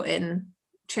 so they brought in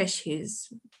Trish,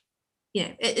 who's,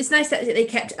 it's nice that they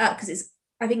kept it up, because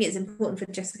I think it's important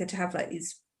for Jessica to have like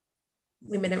these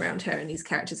women around her and these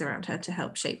characters around her to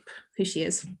help shape who she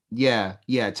is. Yeah,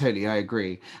 totally. I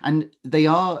agree. And they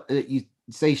are, you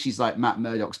say she's like Matt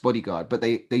Murdock's bodyguard, but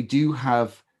they do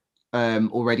have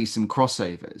already some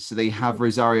crossovers. So they have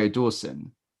Rosario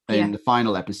Dawson in the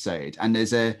final episode, and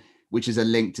which is a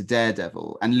link to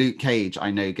Daredevil. And Luke Cage,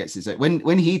 I know, gets his own.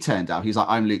 When he turned out, he's like,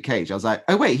 "I'm Luke Cage." I was like,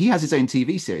 "Oh wait, he has his own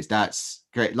TV series. That's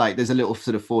great." Like, there's a little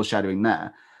sort of foreshadowing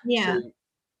there. Yeah.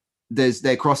 So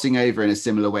they're crossing over in a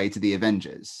similar way to the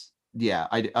Avengers. Yeah,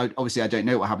 I obviously I don't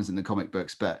know what happens in the comic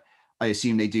books, but I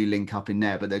assume they do link up in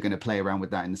there, but they're going to play around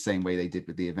with that in the same way they did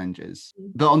with the Avengers.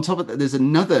 But on top of that, there's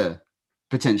another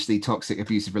potentially toxic,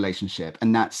 abusive relationship,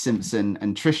 and that's Simpson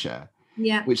and Trisha.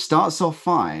 Yeah. Which starts off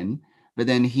fine, but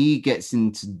then he gets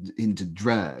into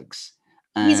drugs.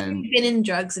 He's been in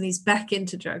drugs and he's back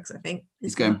into drugs, I think.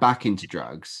 He's going back into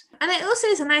drugs. And it also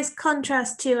is a nice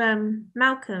contrast to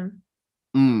Malcolm.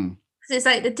 Because it's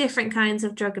like the different kinds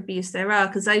of drug abuse there are.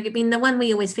 Because I mean, the one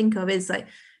we always think of is like,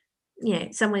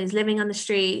 someone who's living on the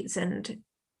streets and,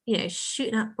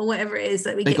 shooting up or whatever it is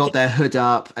that they got their hood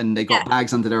up and they got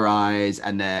bags under their eyes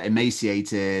and they're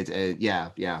emaciated.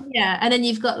 Yeah. And then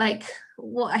you've got like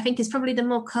what I think is probably the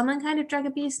more common kind of drug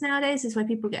abuse nowadays is where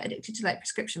people get addicted to like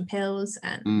prescription pills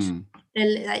and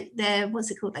they're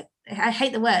what's it called? Like, I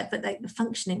hate the word, but like the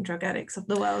functioning drug addicts of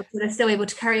the world. So they're still able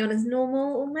to carry on as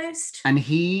normal almost. And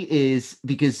he is,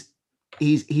 because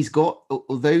he's got,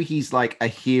 although he's like a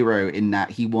hero in that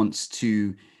he wants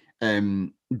to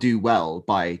do well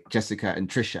by Jessica and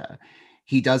Trisha,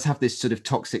 he does have this sort of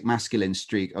toxic masculine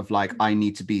streak of like, I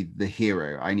need to be the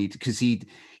hero. I need to, because he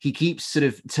keeps sort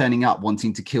of turning up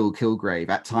wanting to kill Kilgrave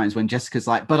at times when Jessica's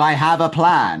like, but I have a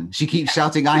plan. She keeps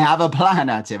shouting, I have a plan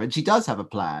at him. And she does have a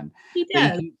plan. He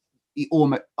does. He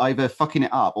almost either fucking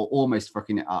it up or almost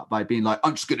fucking it up by being like,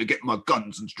 I'm just going to get my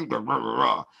guns and shoot.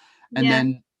 And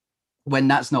then when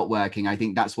that's not working, I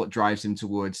think that's what drives him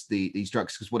towards these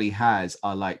drugs, because what he has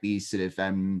are like these sort of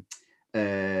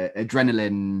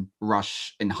adrenaline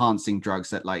rush enhancing drugs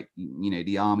that, like,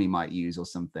 the army might use or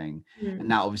something, and Mm.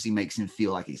 that obviously makes him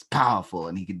feel like he's powerful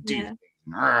and he can do Yeah. things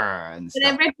and But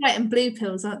they're stuff. red, white, and blue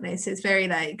pills, aren't they? So it's very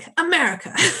like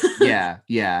America.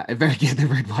 Yeah, a very the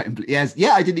red, white, and blue. Yes,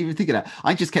 yeah, I didn't even think of that.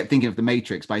 I just kept thinking of the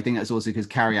Matrix, but I think that's also because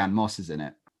Carrie Ann Moss is in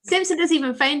it. Simpson does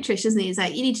even phone Trish, doesn't he? He's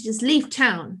like, you need to just leave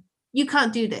town. You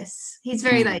can't do this. He's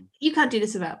very like, Mm. you can't do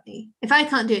this without me. If I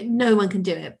can't do it, no one can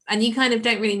do it. And you kind of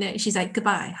don't really know. She's like,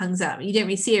 goodbye, hangs up. You don't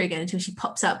really see her again until she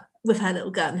pops up with her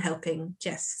little gun helping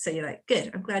Jess. So you're like,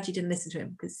 good. I'm glad you didn't listen to him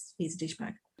because he's a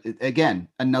douchebag. Again,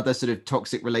 another sort of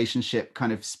toxic relationship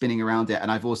kind of spinning around it. And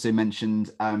I've also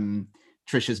mentioned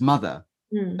Trisha's mother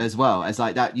as well, as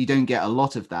like that. You don't get a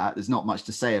lot of that. There's not much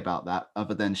to say about that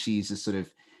other than she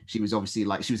was obviously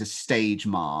like, she was a stage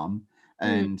mom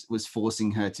and was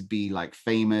forcing her to be like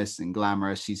famous and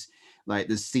glamorous. She's like,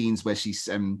 there's scenes where she's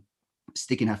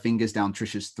sticking her fingers down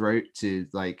Trisha's throat to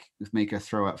like make her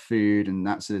throw up food and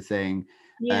that sort of thing.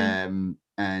 Yeah.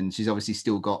 And she's obviously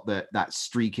still got that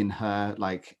streak in her,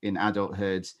 like in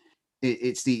adulthood.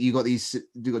 You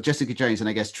got Jessica Jones and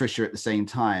I guess Trisha at the same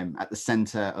time at the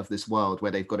center of this world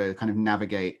where they've got to kind of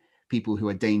navigate people who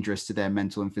are dangerous to their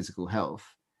mental and physical health.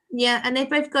 Yeah, and they've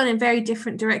both gone in very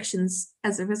different directions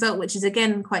as a result, which is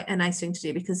again quite a nice thing to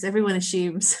do because everyone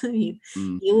assumes you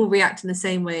all react in the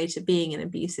same way to being in an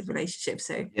abusive relationship.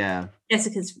 So yeah,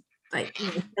 Jessica's like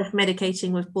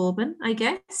self-medicating with Bourbon, I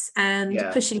guess, and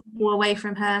pushing people away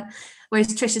from her,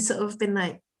 whereas Trisha's sort of been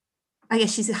like, I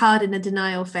guess she's hard in the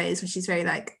denial phase where she's very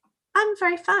like, I'm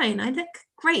very fine, I look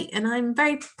great, and I'm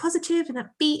very positive and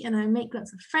upbeat, and I make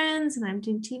lots of friends, and I'm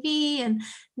doing TV, and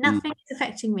nothing is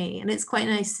affecting me. And it's quite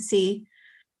nice to see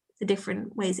the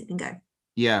different ways it can go.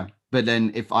 Yeah, but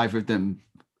then if either of them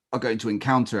are going to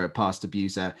encounter a past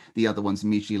abuser, the other one's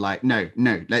immediately like, no,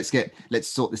 let's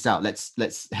sort this out.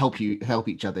 Let's help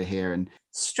each other here. And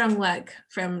strong work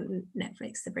from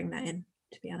Netflix to bring that in,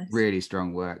 to be honest. really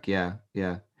strong work. Yeah.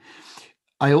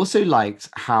 I also liked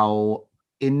how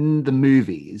in the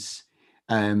movies,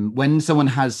 when someone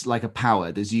has like a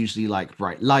power, there's usually like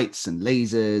bright lights and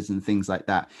lasers and things like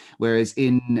that. Whereas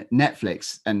in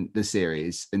Netflix and the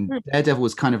series, and Daredevil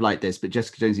was kind of like this, but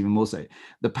Jessica Jones even more so,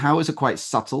 the powers are quite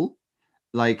subtle.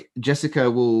 Like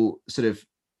Jessica will sort of,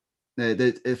 I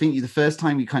think the first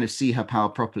time you kind of see her power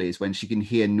properly is when she can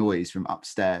hear noise from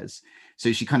upstairs.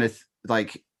 So she kind of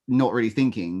like not really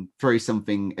thinking, throws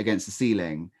something against the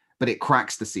ceiling, but it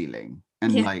cracks the ceiling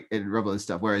and like it rubble and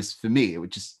stuff. Whereas for me, it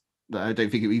would just, I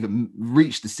don't think it would even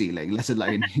reach the ceiling, let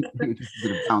alone it would just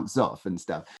sort of bounce off and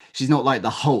stuff. She's not like the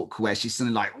Hulk where she's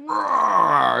suddenly like,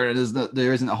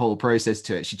 there isn't a whole process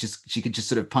to it. She could just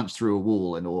sort of punch through a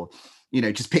wall and or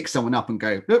just pick someone up and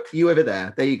go, look, you over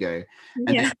there you go.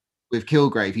 And then with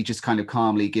Kilgrave, he just kind of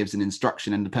calmly gives an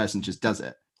instruction and the person just does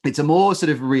it. It's a more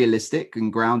sort of realistic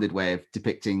and grounded way of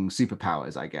depicting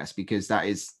superpowers, I guess, because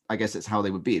I guess that's how they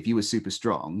would be. If you were super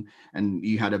strong and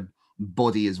you had a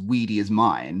body as weedy as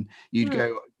mine, you'd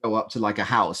go up to like a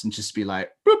house and just be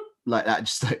like, boop, like that,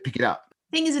 just like pick it up.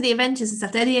 Thing is with the Avengers and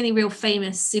stuff, they're the only real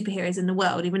famous superheroes in the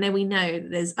world, even though we know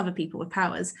that there's other people with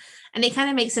powers. And it kind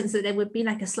of makes sense that there would be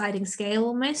like a sliding scale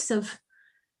almost of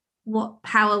what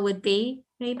power would be,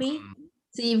 maybe.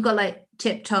 So you've got like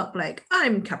Tip Top, like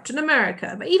I'm Captain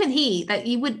America, but even he, like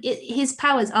his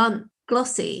powers aren't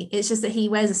glossy. It's just that he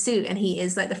wears a suit and he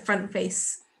is like the front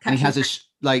face. And he has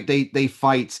like they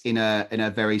fight in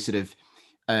a very sort of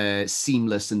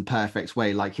seamless and perfect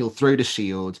way. Like he'll throw the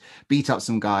shield, beat up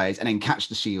some guys, and then catch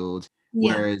the shield.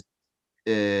 Yeah. Whereas,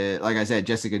 like I said,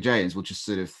 Jessica Jones will just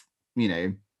sort of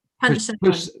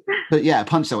push, but yeah,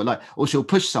 punch someone, like, or she'll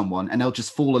push someone and they'll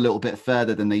just fall a little bit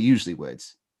further than they usually would.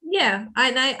 Yeah,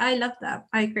 I love that.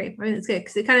 I agree. I mean, it's good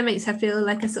because it kind of makes her feel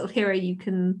like a sort of hero you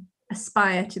can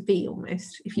aspire to be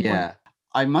almost, if you want.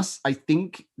 I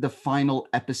think the final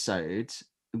episode,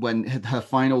 when her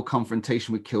final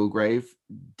confrontation with Kilgrave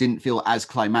didn't feel as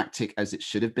climactic as it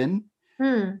should have been.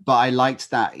 But I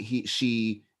liked that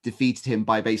she defeated him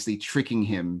by basically tricking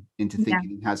him into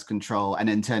thinking he has control and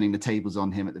then turning the tables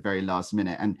on him at the very last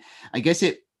minute. And I guess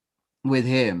with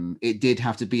him, it did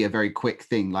have to be a very quick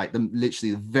thing, like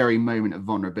literally the very moment of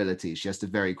vulnerability. She has to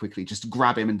very quickly just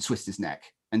grab him and twist his neck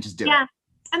and just do it.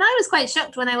 And I was quite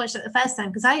shocked when I watched it the first time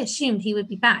because I assumed he would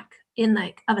be back in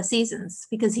like other seasons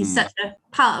because he's such a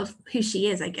part of who she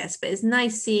is, I guess. But it's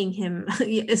nice seeing him.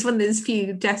 It's one of those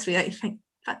few deaths where you think,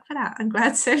 fuck for that.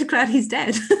 I'm so glad he's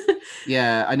dead.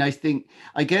 Yeah, and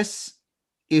I guess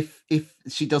if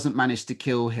she doesn't manage to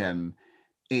kill him,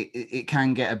 it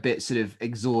can get a bit sort of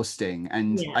exhausting.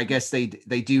 And I guess they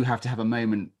do have to have a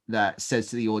moment that says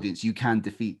to the audience, you can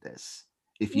defeat this.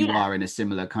 if you Yeah. are in a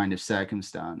similar kind of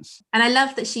circumstance. And I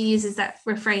love that she uses that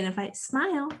refrain of like,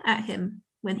 smile at him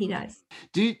when he dies.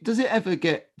 Did it ever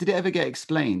get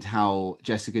explained how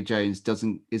Jessica Jones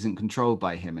isn't controlled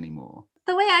by him anymore?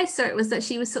 The way I saw it was that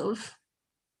she was sort of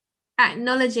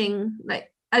acknowledging,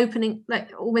 like opening,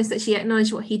 like almost that she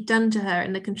acknowledged what he'd done to her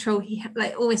and the control he had,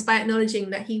 like almost by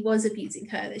acknowledging that he was abusing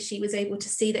her, that she was able to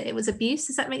see that it was abuse.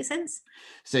 Does that make sense?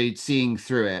 So seeing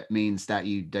through it means that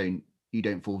you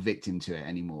don't fall victim to it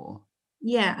anymore.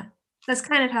 Yeah, that's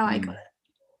kind of how I got it.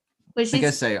 Which I is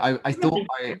guess so. I thought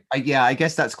yeah, I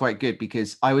guess that's quite good,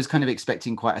 because I was kind of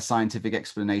expecting quite a scientific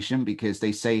explanation, because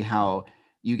they say how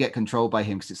you get controlled by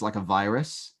him because it's like a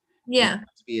virus. You yeah.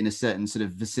 have to be in a certain sort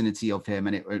of vicinity of him,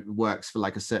 and it works for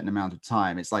like a certain amount of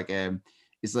time. It's like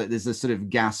there's a sort of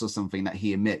gas or something that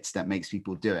he emits that makes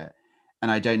people do it. And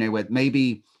I don't know whether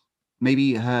maybe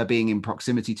her being in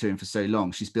proximity to him for so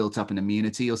long, she's built up an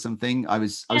immunity or something. I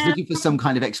was Yeah, looking for some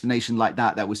kind of explanation like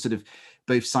that was sort of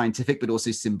both scientific but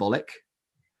also symbolic.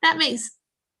 that makes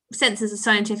sense as a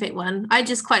scientific one. I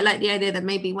just quite like the idea that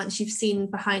maybe once you've seen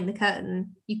behind the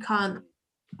curtain, you can't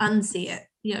unsee it.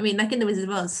 You know what I mean? Like in The Wizard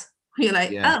of Oz, you're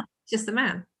like, Yeah. oh, just a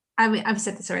man. I mean, I've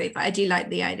said this already, but I do like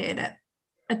the idea that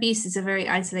abuse is a very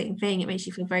isolating thing. It makes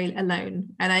you feel very alone.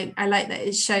 And I like that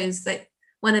it shows that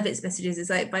one of its messages is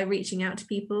like by reaching out to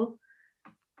people,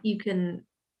 you can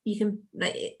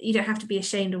like you don't have to be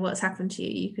ashamed of what's happened to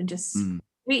you. You can just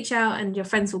reach out and your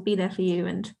friends will be there for you,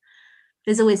 and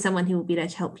there's always someone who will be there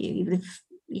to help you, even if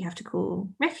you have to call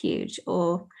refuge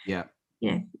or Yeah.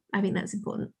 I think that's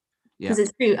important Yeah. because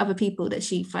it's through other people that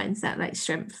she finds that like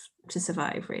strength to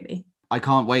survive, really. I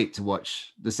can't wait to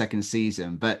watch the second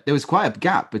season, but there was quite a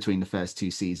gap between the first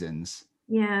two seasons.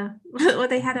 Yeah. Well,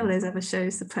 they had all those other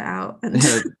shows to put out. And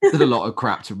There's a lot of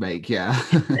crap to make, yeah.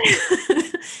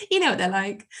 you know what they're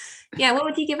like. Yeah, what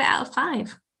would you give it out of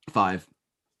 5? 5.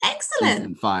 Excellent.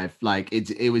 Decent 5. Like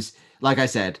it was, like I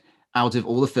said, out of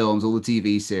all the films, all the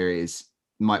TV series,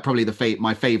 probably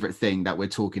my favorite thing that we're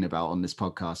talking about on this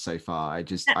podcast so far.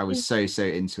 I was so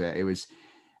into it. It was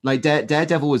like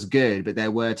Daredevil was good, but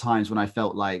there were times when I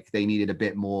felt like they needed a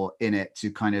bit more in it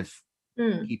to kind of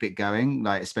keep it going,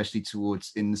 like especially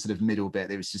towards in the sort of middle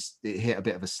bit. It hit a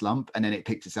bit of a slump and then it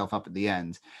picked itself up at the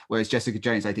end. Whereas Jessica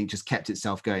Jones, I think, just kept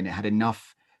itself going. It had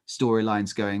enough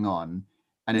storylines going on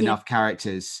and enough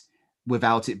characters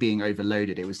without it being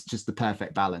overloaded. It was just the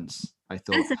perfect balance, I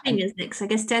thought. That's the thing, isn't it? Because I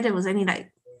guess Daredevil was only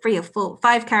like 3 or 4,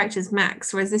 5 characters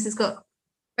max, whereas this has got,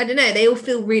 I don't know, they all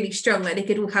feel really strong, like they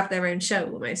could all have their own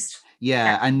show almost.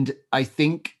 Yeah, and I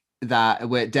think that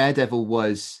where Daredevil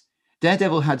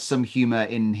had some humor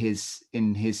in his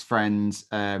friends,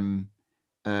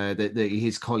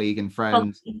 his colleague and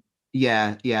friend.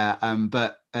 Yeah.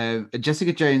 But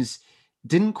Jessica Jones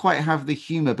didn't quite have the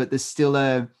humor, but there's still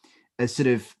a sort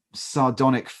of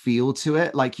sardonic feel to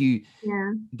it. Like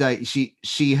that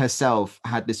she herself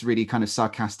had this really kind of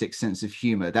sarcastic sense of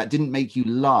humor that didn't make you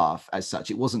laugh as such.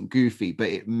 It wasn't goofy, but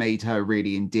it made her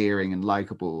really endearing and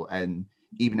likable. And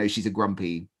even though she's a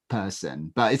grumpy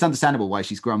person, but it's understandable why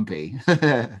she's grumpy.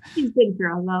 She's been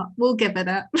through a lot. We'll give her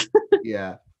that.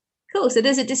 Yeah. Cool. So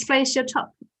does it displace your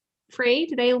top 3?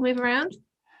 Do they all move around?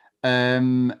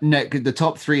 No, the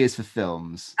top 3 is for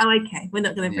films. Oh, okay. We're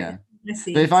not going to bring it. Let's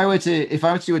see. But if I were to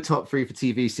do a top 3 for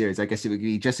TV series, I guess it would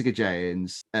be Jessica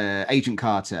Jones, Agent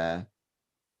Carter,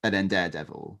 and then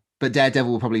Daredevil. But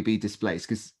Daredevil will probably be displaced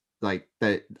because, like,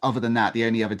 other than that, the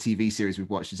only other TV series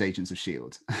we've watched is Agents of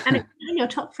S.H.I.E.L.D. And it's in your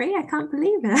top 3? I can't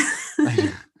believe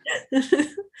it.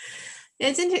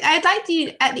 It's interesting. I'd like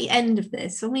to, at the end of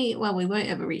this, we won't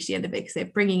ever reach the end of it because they're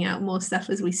bringing out more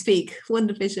stuff as we speak.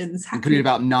 WandaVision's including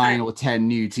about 9 or 10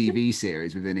 new TV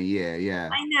series within a year. Yeah,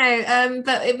 I know.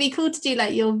 But it'd be cool to do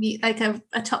like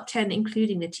a top 10,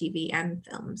 including the TV and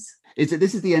films.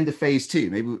 This is the end of phase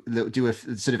 2. Maybe we'll do a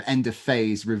sort of end of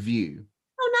phase review.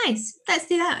 Oh, nice. Let's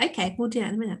do that. Okay, we'll do that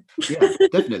in a minute. Yeah,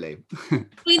 definitely. I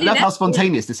love how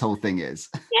spontaneous this whole thing is.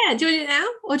 Yeah, do you want to do it now,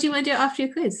 or do you want to do it after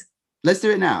your quiz? Let's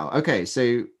do it now. Okay,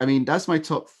 so I mean that's my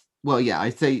top. Well, yeah,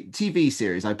 I'd say TV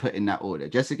series I put in that order: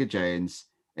 Jessica Jones,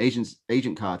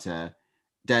 Agent Carter,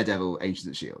 Daredevil, Agents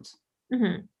of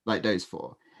S.H.I.E.L.D. Like those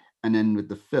 4. And then with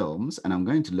the films, and I'm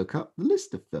going to look up the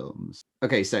list of films.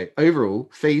 Okay, so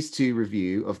overall phase 2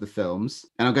 review of the films,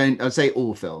 and I'll say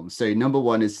all films. So number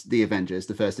 1 is The Avengers,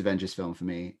 the first Avengers film for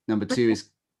me. Number 2 is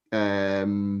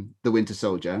The Winter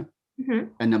Soldier,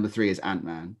 and number 3 is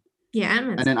Ant-Man. Yeah,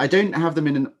 Ant-Man. And then I don't have them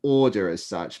in an order as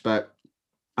such, but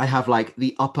I have like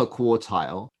the upper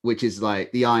quartile, which is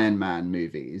like the Iron Man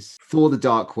movies, Thor: The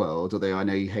Dark World, although I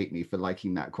know you hate me for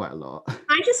liking that quite a lot.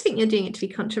 I just think you're doing it to be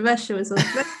controversial as well.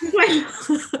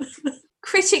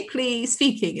 critically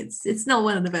speaking, it's not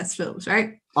one of the best films,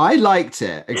 right? I liked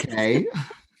it. Okay.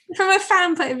 From a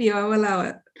fan point of view, I will allow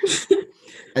it.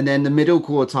 And then the middle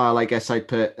quartile, I guess I'd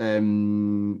put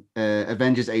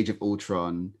Avengers Age of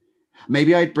Ultron.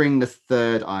 Maybe I'd bring the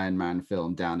third Iron Man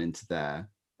film down into there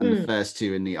and the first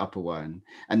two in the upper one.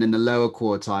 And then the lower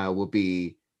quartile will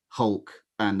be Hulk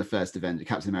and the first Avenger,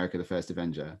 Captain America, the first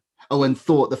Avenger. Oh, and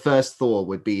Thor, the first Thor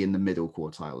would be in the middle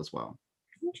quartile as well.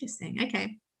 Interesting.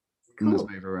 Okay. And that's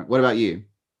Cool. what about you?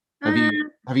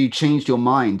 Have you changed your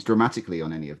mind dramatically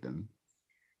on any of them?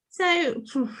 So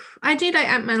I do like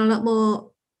Ant-Man a lot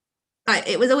more. Like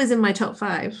it was always in my top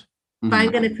 5. But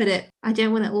I'm going to put it, I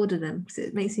don't want to order them because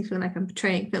it makes me feel like I'm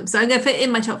betraying them. So I'm going to put it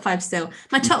in my top 5 still.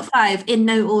 My top 5 in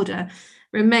no order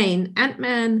remain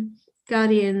Ant-Man,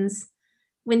 Guardians,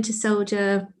 Winter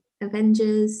Soldier,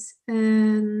 Avengers,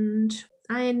 and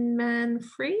Iron Man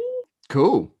 3.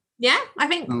 Cool. Yeah, I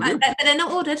think they're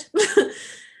not ordered.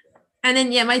 And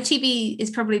then, yeah, my TV is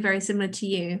probably very similar to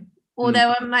you.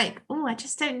 Although I'm like, I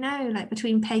just don't know, like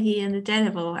between Peggy and the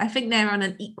Daredevil. I think they're on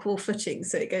an equal footing.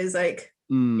 So it goes like,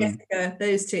 Jessica,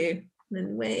 those two. And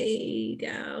then way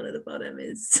down at the bottom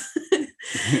is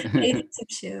Agents of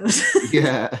S.H.I.E.L.D.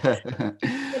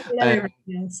 Yeah.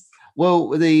 Well,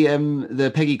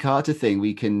 the Peggy Carter thing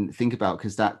we can think about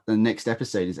because the next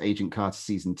episode is Agent Carter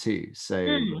season 2.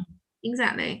 So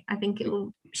exactly, I think it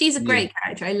will. She's a great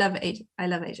character. I love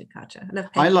Agent Carter. I love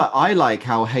Peggy. I like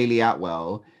how Hayley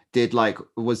Atwell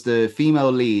was the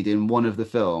female lead in one of the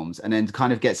films and then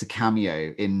kind of gets a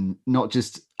cameo in not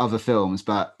just other films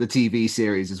but the TV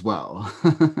series as well.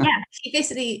 Yeah, she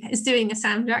basically is doing a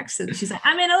Sam Jackson. She's like,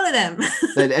 I'm in all of them.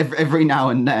 Then every now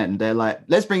and then they're like,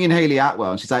 let's bring in Hayley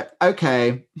Atwell, and she's like,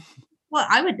 okay. Well,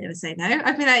 I would never say no.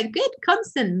 I'd be like, good,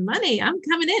 constant money, I'm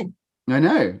coming in. I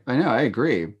know, I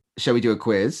agree. Shall we do a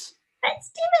quiz?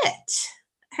 Let's do it.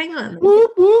 Hang on.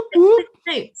 Whoop, whoop, whoop.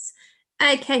 Notes.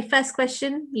 Okay, first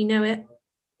question, you know it.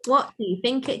 What do you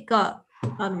think it got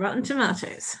on Rotten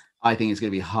Tomatoes? I think it's going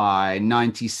to be high,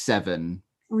 97.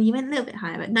 Well, you went a little bit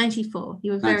higher, but 94.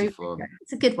 You were very 94. good.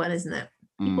 It's a good one, isn't it?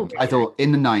 I thought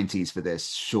in the 90s for this,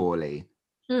 surely.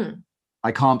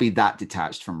 I can't be that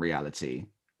detached from reality.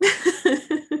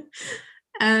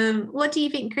 What do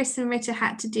you think Kristen Ritter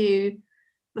had to do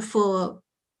before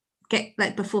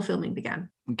filming began?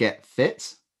 Get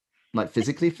fit? Like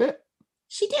physically fit?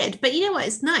 She did, but you know what?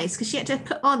 It's nice because she had to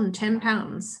put on 10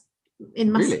 pounds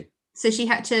in muscle. Really? So she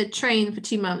had to train for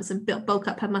 2 months and bulk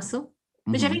up her muscle,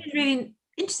 which I think is really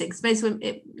interesting because most women,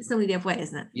 it's normally the other way,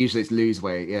 isn't it? Usually it's lose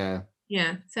weight, yeah.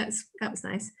 Yeah, so that was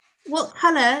nice. What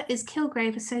colour is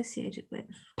Kilgrave associated with?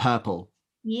 Purple.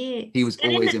 Yeah. He was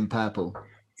always in purple.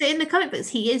 So in the comic books,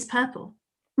 he is purple.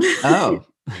 Oh.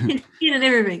 And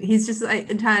everything. He's just like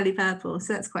entirely purple.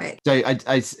 So that's quite.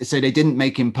 So they didn't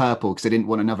make him purple because they didn't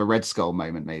want another Red Skull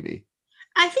moment, maybe.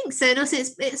 I think so. And also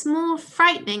it's more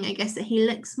frightening, I guess, that he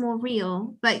looks more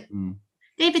real. Like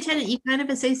David Tennant, you kind of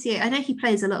associate. I know he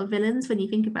plays a lot of villains when you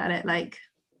think about it, like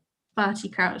Barty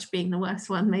Crouch being the worst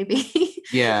one, maybe.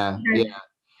 Yeah.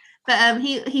 But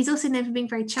he's also never been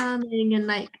very charming and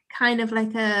like kind of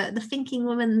like the thinking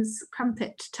woman's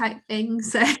crumpet type thing.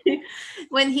 So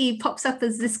when he pops up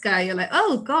as this guy, you're like,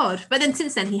 oh God. But then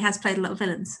since then he has played a lot of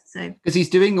villains. So because he's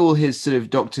doing all his sort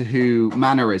of Doctor Who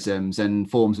mannerisms and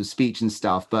forms of speech and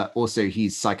stuff, but also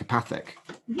he's psychopathic.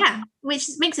 Yeah, which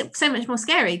makes it so much more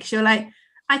scary because you're like,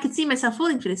 I could see myself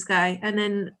falling for this guy and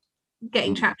then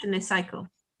getting trapped in this cycle.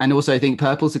 And also, I think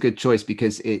purple's a good choice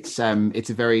because it's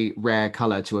a very rare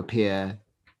color to appear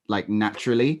like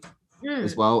naturally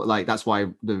as well. Like that's why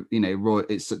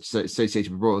it's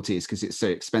associated with royalty is because it's so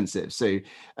expensive. So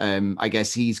I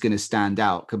guess he's going to stand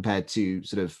out compared to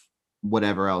sort of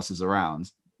whatever else is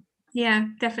around. Yeah,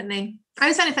 definitely. I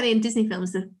always find it funny in Disney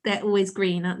films that they're always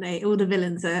green, aren't they? All the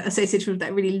villains are associated with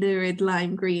that really lurid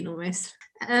lime green almost.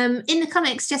 In the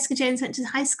comics, Jessica Jones went to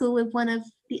high school with one of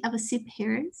the other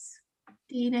superheroes.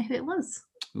 Do you know who it was?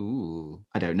 Ooh,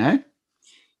 I don't know.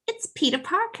 It's Peter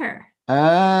Parker.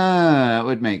 That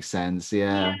would make sense,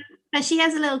 yeah. But she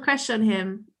has a little crush on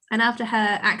him. And after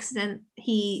her accident,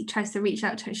 he tries to reach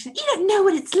out to her. She's like, you don't know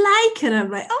what it's like. And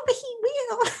I'm like, oh, but he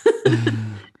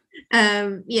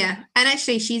will. Yeah. And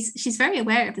actually, she's very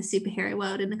aware of the superhero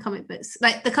world in the comic books.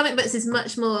 Like the comic books is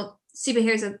much more,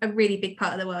 superheroes are a really big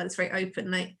part of the world. It's very open.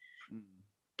 Like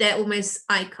they're almost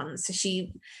icons. So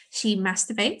she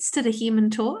masturbates to the Human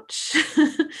Torch.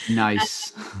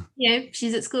 Nice.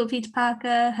 She's at school with Peter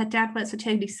Parker. Her dad works for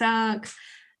Tony Stark,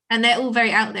 and they're all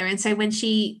very out there. And so when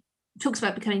she talks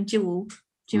about becoming Jewel,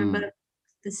 do you remember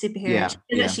the superhero. Yeah, She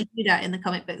does yeah. actually do that in the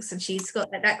comic books, and she's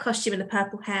got like that costume and the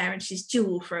purple hair, and she's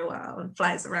Jewel for a while and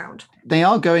flies around. They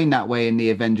are going that way in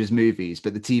the Avengers movies,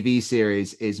 but the TV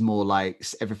series is more like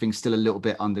everything's still a little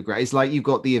bit underground. It's like you've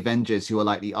got the Avengers who are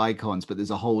like the icons, but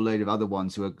there's a whole load of other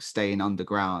ones who are staying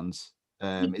underground.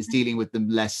 It's dealing with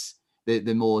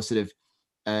the more sort of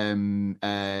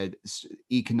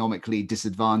economically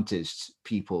disadvantaged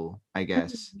people, I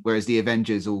guess. Whereas the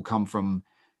Avengers all come from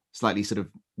slightly sort of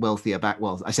wealthier back.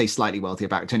 Well, I say slightly wealthier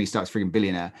back. Tony Stark's freaking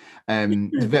billionaire.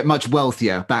 Much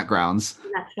wealthier backgrounds.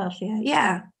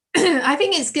 Yeah. I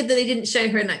think it's good that they didn't show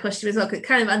her in that costume as well, because it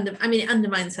kind of it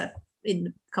undermines her in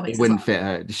the comics It as well. wouldn't fit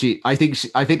her. I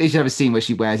think they should have a scene where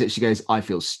she wears it. She goes, "I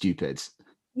feel stupid."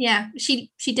 Yeah,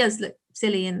 she does look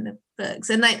silly in the books,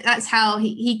 and like that's how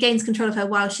he gains control of her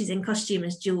while she's in costume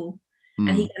as Jewel,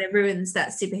 and he kind of ruins that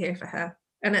superhero for her,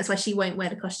 and that's why she won't wear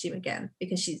the costume again,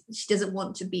 because she doesn't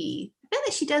want to be. I think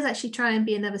that she does actually try and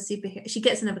be another superhero. She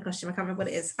gets another costume. I can't remember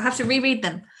what it is. I have to reread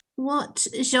them. What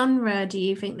genre do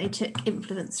you think they took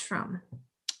influence from?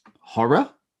 Horror?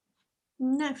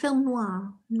 No, film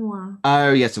noir. Noir.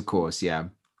 Oh yes, of course, yeah.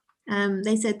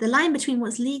 They said the line between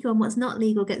what's legal and what's not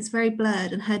legal gets very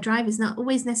blurred, and her drive is not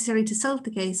always necessary to solve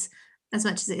the case as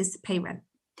much as it is to pay rent.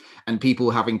 And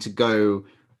people having to go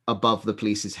above the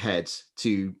police's heads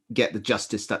to get the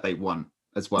justice that they want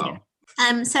as well.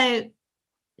 Yeah. So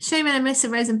Showman and Melissa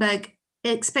Rosenberg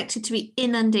are expected to be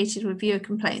inundated with viewer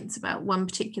complaints about one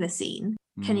particular scene.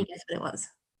 Can you guess what it was?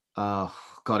 Oh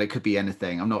God, it could be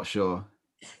anything. I'm not sure.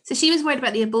 So she was worried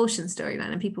about the abortion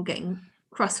storyline and people getting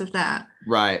cross with that.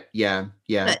 Right. Yeah.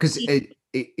 Because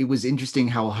it was interesting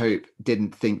how Hope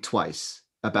didn't think twice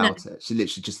about it. She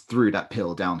literally just threw that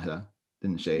pill down her,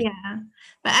 didn't she? Yeah.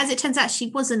 But as it turns out, she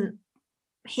wasn't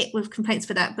hit with complaints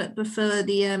for that, but for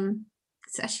the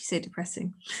it's actually so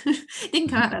depressing. It didn't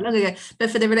come out that long ago,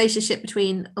 but for the relationship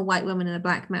between a white woman and a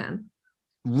black man.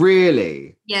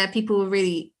 Really? Yeah, people were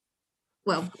really,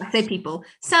 well, I say people,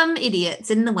 some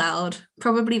idiots in the world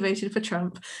probably voted for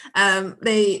Trump.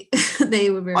 They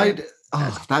were very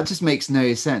that just makes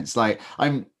no sense. Like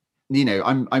I'm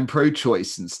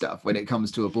pro-choice and stuff when it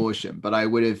comes to abortion, but I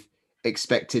would have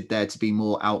expected there to be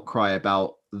more outcry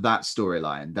about that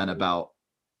storyline than about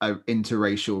an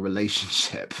interracial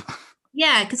relationship.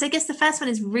 Yeah, because I guess the first one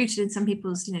is rooted in some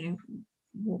people's,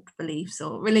 warped beliefs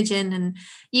or religion, and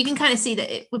you can kind of see that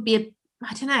it would be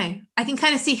I don't know. I can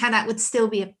kind of see how that would still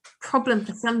be a problem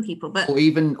for some people, but or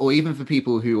even for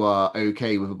people who are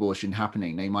okay with abortion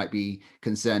happening, they might be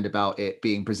concerned about it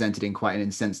being presented in quite an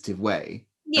insensitive way.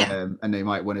 Yeah, and they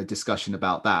might want a discussion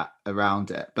about that around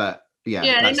it. But yeah,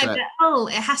 they might be like,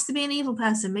 it has to be an evil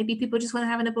person. Maybe people just want to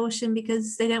have an abortion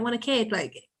because they don't want a kid.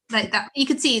 Like that, you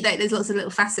could see that there's lots of little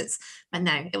facets, but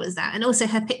no, it was that. And also,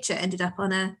 her picture ended up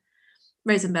on a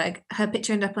Rosenberg. Her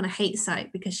picture ended up on a hate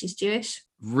site because she's Jewish.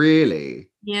 Really?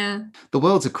 Yeah. The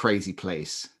world's a crazy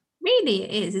place. Really,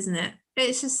 it is, isn't it?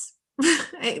 It's just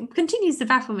it continues to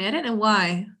baffle me. I don't know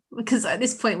why. Because at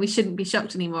this point we shouldn't be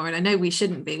shocked anymore, and I know we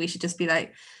shouldn't be. We should just be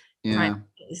like, right,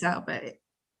 get this out. But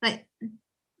like,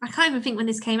 I can't even think when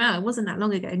this came out. It wasn't that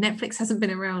long ago. Netflix hasn't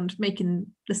been around making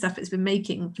the stuff it's been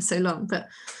making for so long. But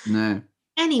no.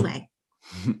 Anyway,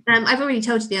 I've already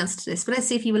told you the answer to this, but let's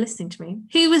see if you were listening to me.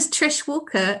 Who was Trish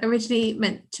Walker originally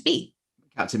meant to be?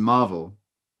 Captain Marvel.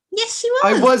 Yes, she was.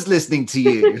 I was listening to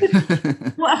you.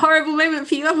 What a horrible moment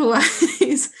for you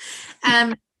otherwise.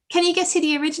 Can you guess who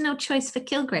the original choice for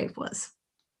Kilgrave was?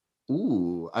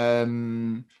 Ooh,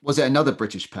 was it another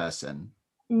British person?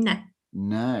 No.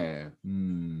 No.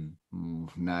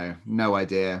 No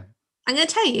idea. I'm going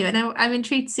to tell you, and I'm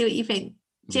intrigued to see what you think.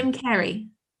 Jim Carrey.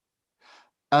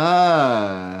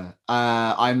 I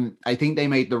think they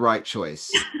made the right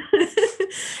choice.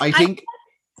 I think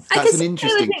that's an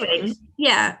interesting choice.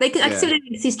 Yeah, I could see what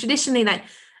he's traditionally like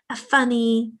a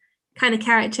funny kind of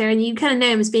character, and you kind of know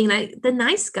him as being like the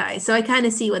nice guy. So I kind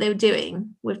of see what they were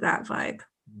doing with that vibe.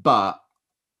 But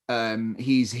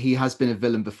he has been a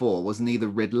villain before, wasn't he? The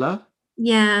Riddler.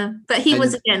 Yeah, but he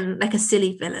was again like a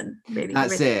silly villain. Really,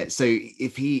 that's it. So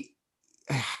if he,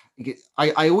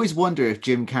 I always wonder if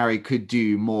Jim Carrey could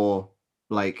do more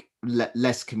like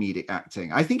less comedic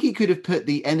acting. I think he could have put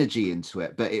the energy into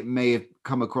it, but it may have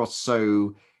come across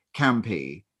so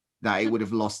campy that it would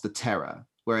have lost the terror.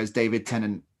 Whereas David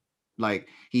Tennant, like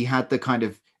he had the kind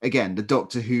of, again, the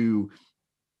Doctor Who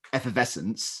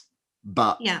effervescence,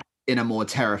 but in a more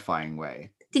terrifying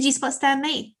way. Did you spot Stan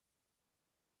Lee?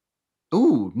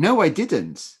 Oh, no, I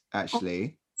didn't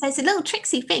actually. So it's a little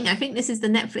tricksy thing. I think this is the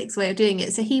Netflix way of doing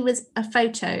it. So he was a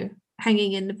photo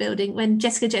hanging in the building when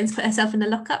Jessica Jones put herself in the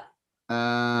lockup.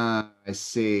 I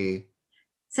see.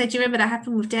 So do you remember that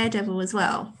happened with Daredevil as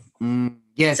well?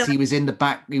 Yes, So he was in the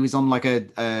back. He was on like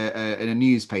in a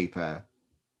newspaper.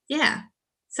 yeah.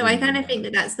 So I kind of think Yeah.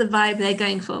 that that's the vibe they're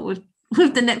going for with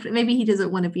the Netflix. Maybe he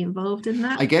doesn't want to be involved in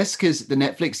that. I guess because the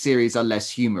Netflix series are less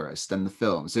humorous than the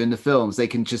films. So in the films, they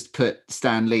can just put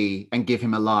Stan Lee and give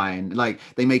him a line. Like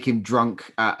they make him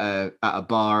drunk at a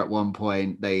bar at one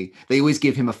point. They always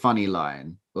give him a funny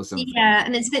line or something. Yeah,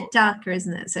 and it's a bit darker,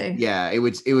 isn't it? So Yeah, it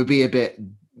would be a bit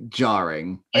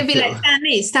jarring, I it'd be like feel. Stan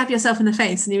Lee, stab yourself in the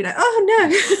face, and you'd be like, oh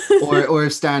no. Or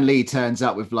if Stan Lee turns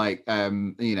up with like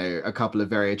a couple of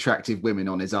very attractive women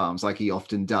on his arms, like he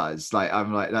often does. Like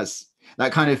I'm like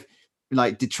that kind of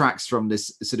like detracts from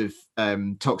this sort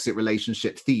of toxic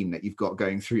relationship theme that you've got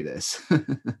going through this.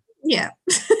 Yeah.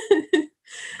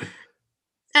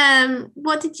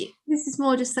 What did you? This is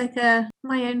more just like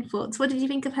my own thoughts. What did you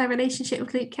think of her relationship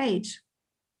with Luke Cage?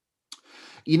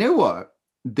 You know what?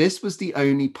 This was the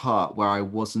only part where I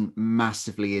wasn't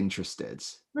massively interested.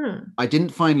 Hmm. I didn't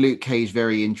find Luke Cage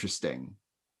very interesting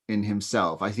in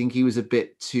himself. I think he was a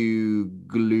bit too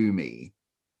gloomy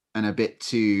and a bit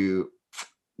too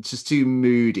just too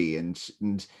moody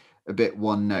and a bit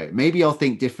one note. Maybe I'll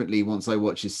think differently once I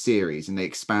watch his series and they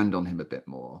expand on him a bit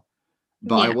more.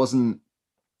 But I Yeah. wasn't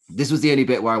this was the only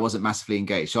bit where I wasn't massively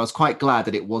engaged. So I was quite glad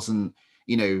that it wasn't,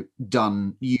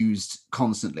 used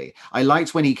constantly. I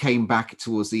liked when he came back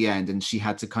towards the end and she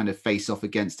had to kind of face off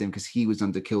against him because he was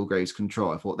under Kilgrave's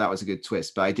control. I thought that was a good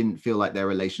twist, but I didn't feel like their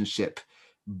relationship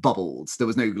bubbled. There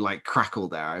was no like crackle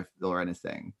there or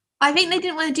anything. I think they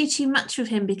didn't want to do too much with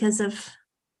him because of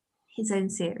his own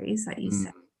series, like you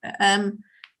said. But,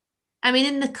 I mean,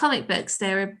 in the comic books,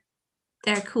 they're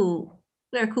cool.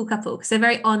 They're a cool couple because they're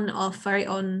very on, off, very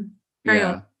on, very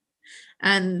on, Yeah.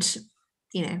 and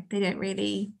they don't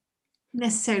really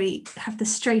necessarily have the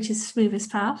straightest, smoothest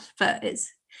path, but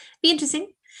it's be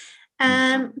interesting.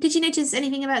 Did you notice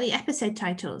anything about the episode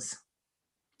titles?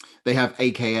 They have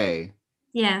AKA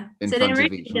Yeah, in so they were front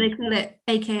of originally each going one. to call it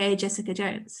AKA Jessica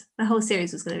Jones. The whole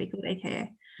series was going to be called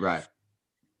AKA, Right.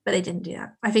 but they didn't do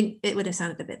that. I think it would have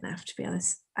sounded a bit naff, to be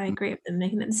honest. I agree with them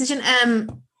making that decision.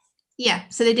 Yeah,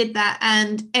 so they did that,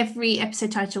 and every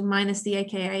episode title minus the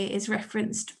AKA is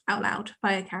referenced out loud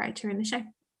by a character in the show.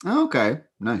 Oh, okay. Yeah,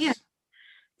 Nice. so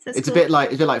that's It's cool. a bit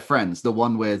like Friends, the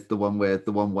one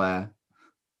where.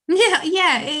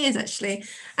 Yeah, it is actually.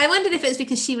 I wondered if it was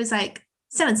because she was like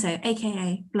so and so,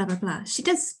 AKA blah blah blah. She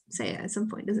does say it at some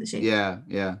point, doesn't she? Yeah,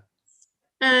 yeah.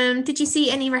 Did you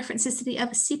see any references to the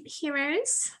other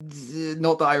superheroes?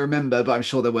 Not that I remember, but I'm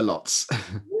sure there were lots.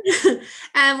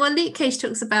 Well, Luke Cage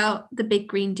talks about the big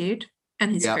green dude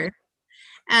and his Yeah. crew.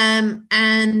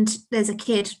 And there's a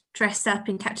kid dressed up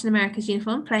in Captain America's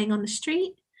uniform playing on the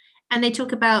street. And they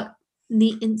talk about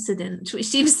the incident, which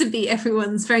seems to be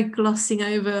everyone's very glossing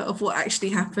over of what actually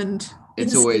happened.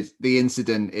 It's always the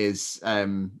incident is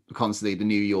constantly the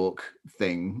New York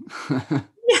thing.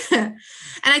 Yeah.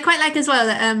 And I quite like as well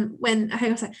that when I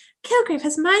was like, Kilgrave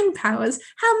has mind powers,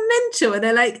 how mental. And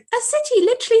they're like, a city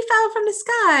literally fell from the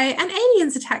sky and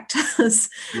aliens attacked us.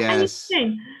 Yes.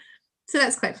 So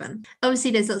that's quite fun.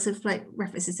 Obviously, there's lots of like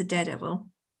references to Daredevil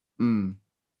Mm.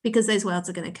 because those worlds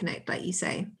are going to connect, like you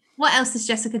say. What else does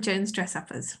Jessica Jones dress up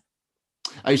as?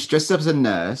 Oh, she's dressed up as a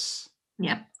nurse.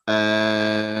 Yeah.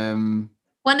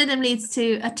 One of them leads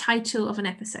to a title of an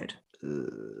episode.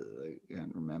 I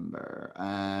can't remember.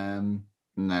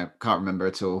 No, can't remember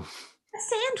at all. A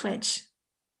sandwich.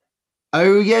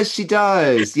 Oh, yes, she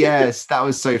does. Yes, that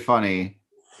was so funny.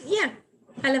 Yeah,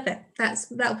 I love it.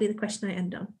 That'll be the question I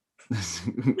end on.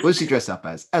 What's she dressed up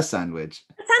as? A sandwich.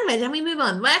 A sandwich, and we move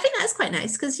on. Well, I think that's quite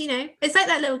nice because it's like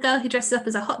that little girl who dresses up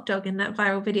as a hot dog in that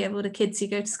viral video of all the kids who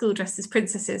go to school dressed as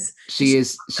princesses. She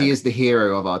is the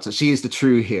hero of our time. She is the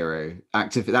true hero.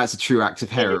 That's a true act of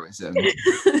heroism.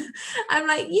 I'm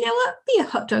like, you know what? Be a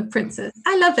hot dog princess.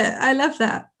 I love it. I love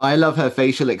that. I love her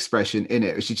facial expression in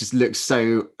it. She just looks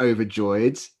so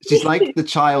overjoyed. She's like the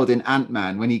child in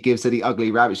Ant-Man when he gives her the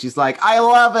ugly rabbit. She's like, I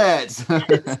love it. So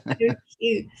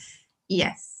cute.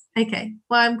 Yes. Okay.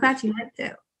 Well, I'm glad you liked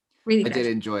it. Really glad. I did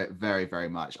enjoy it very, very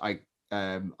much.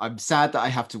 I'm sad that I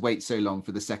have to wait so long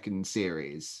for the second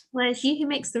series. Well, it's you who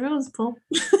makes the rules, Paul.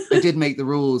 I did make the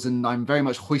rules, and I'm very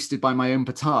much hoisted by my own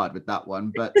petard with that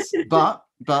one. But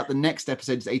the next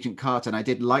episode is Agent Carter, and I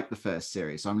did like the first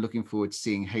series, so I'm looking forward to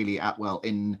seeing Hayley Atwell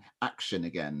in action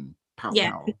again. Pow,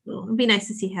 yeah, pow. cool. It'd be nice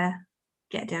to see her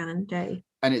get down and dirty.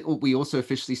 And we also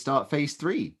officially start phase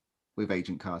 3 with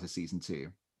Agent Carter season 2.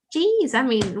 Geez, I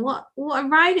mean, what a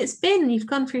ride it's been. You've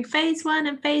gone through phase 1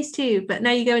 and phase 2, but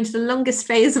now you go into the longest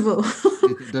phase of all.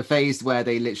 The phase where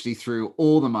they literally threw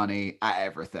all the money at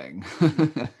everything.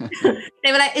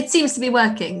 They were like, it seems to be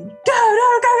working. Go,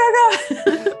 go, go,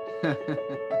 go, go.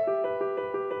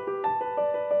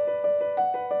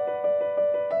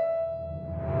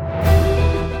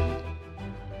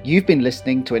 You've been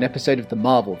listening to an episode of The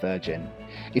Marvel Virgin.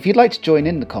 If you'd like to join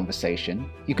in the conversation,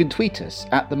 you can tweet us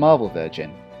at The Marvel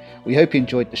Virgin. We hope you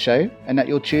enjoyed the show and that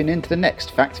you'll tune in to the next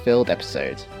fact-filled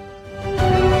episode.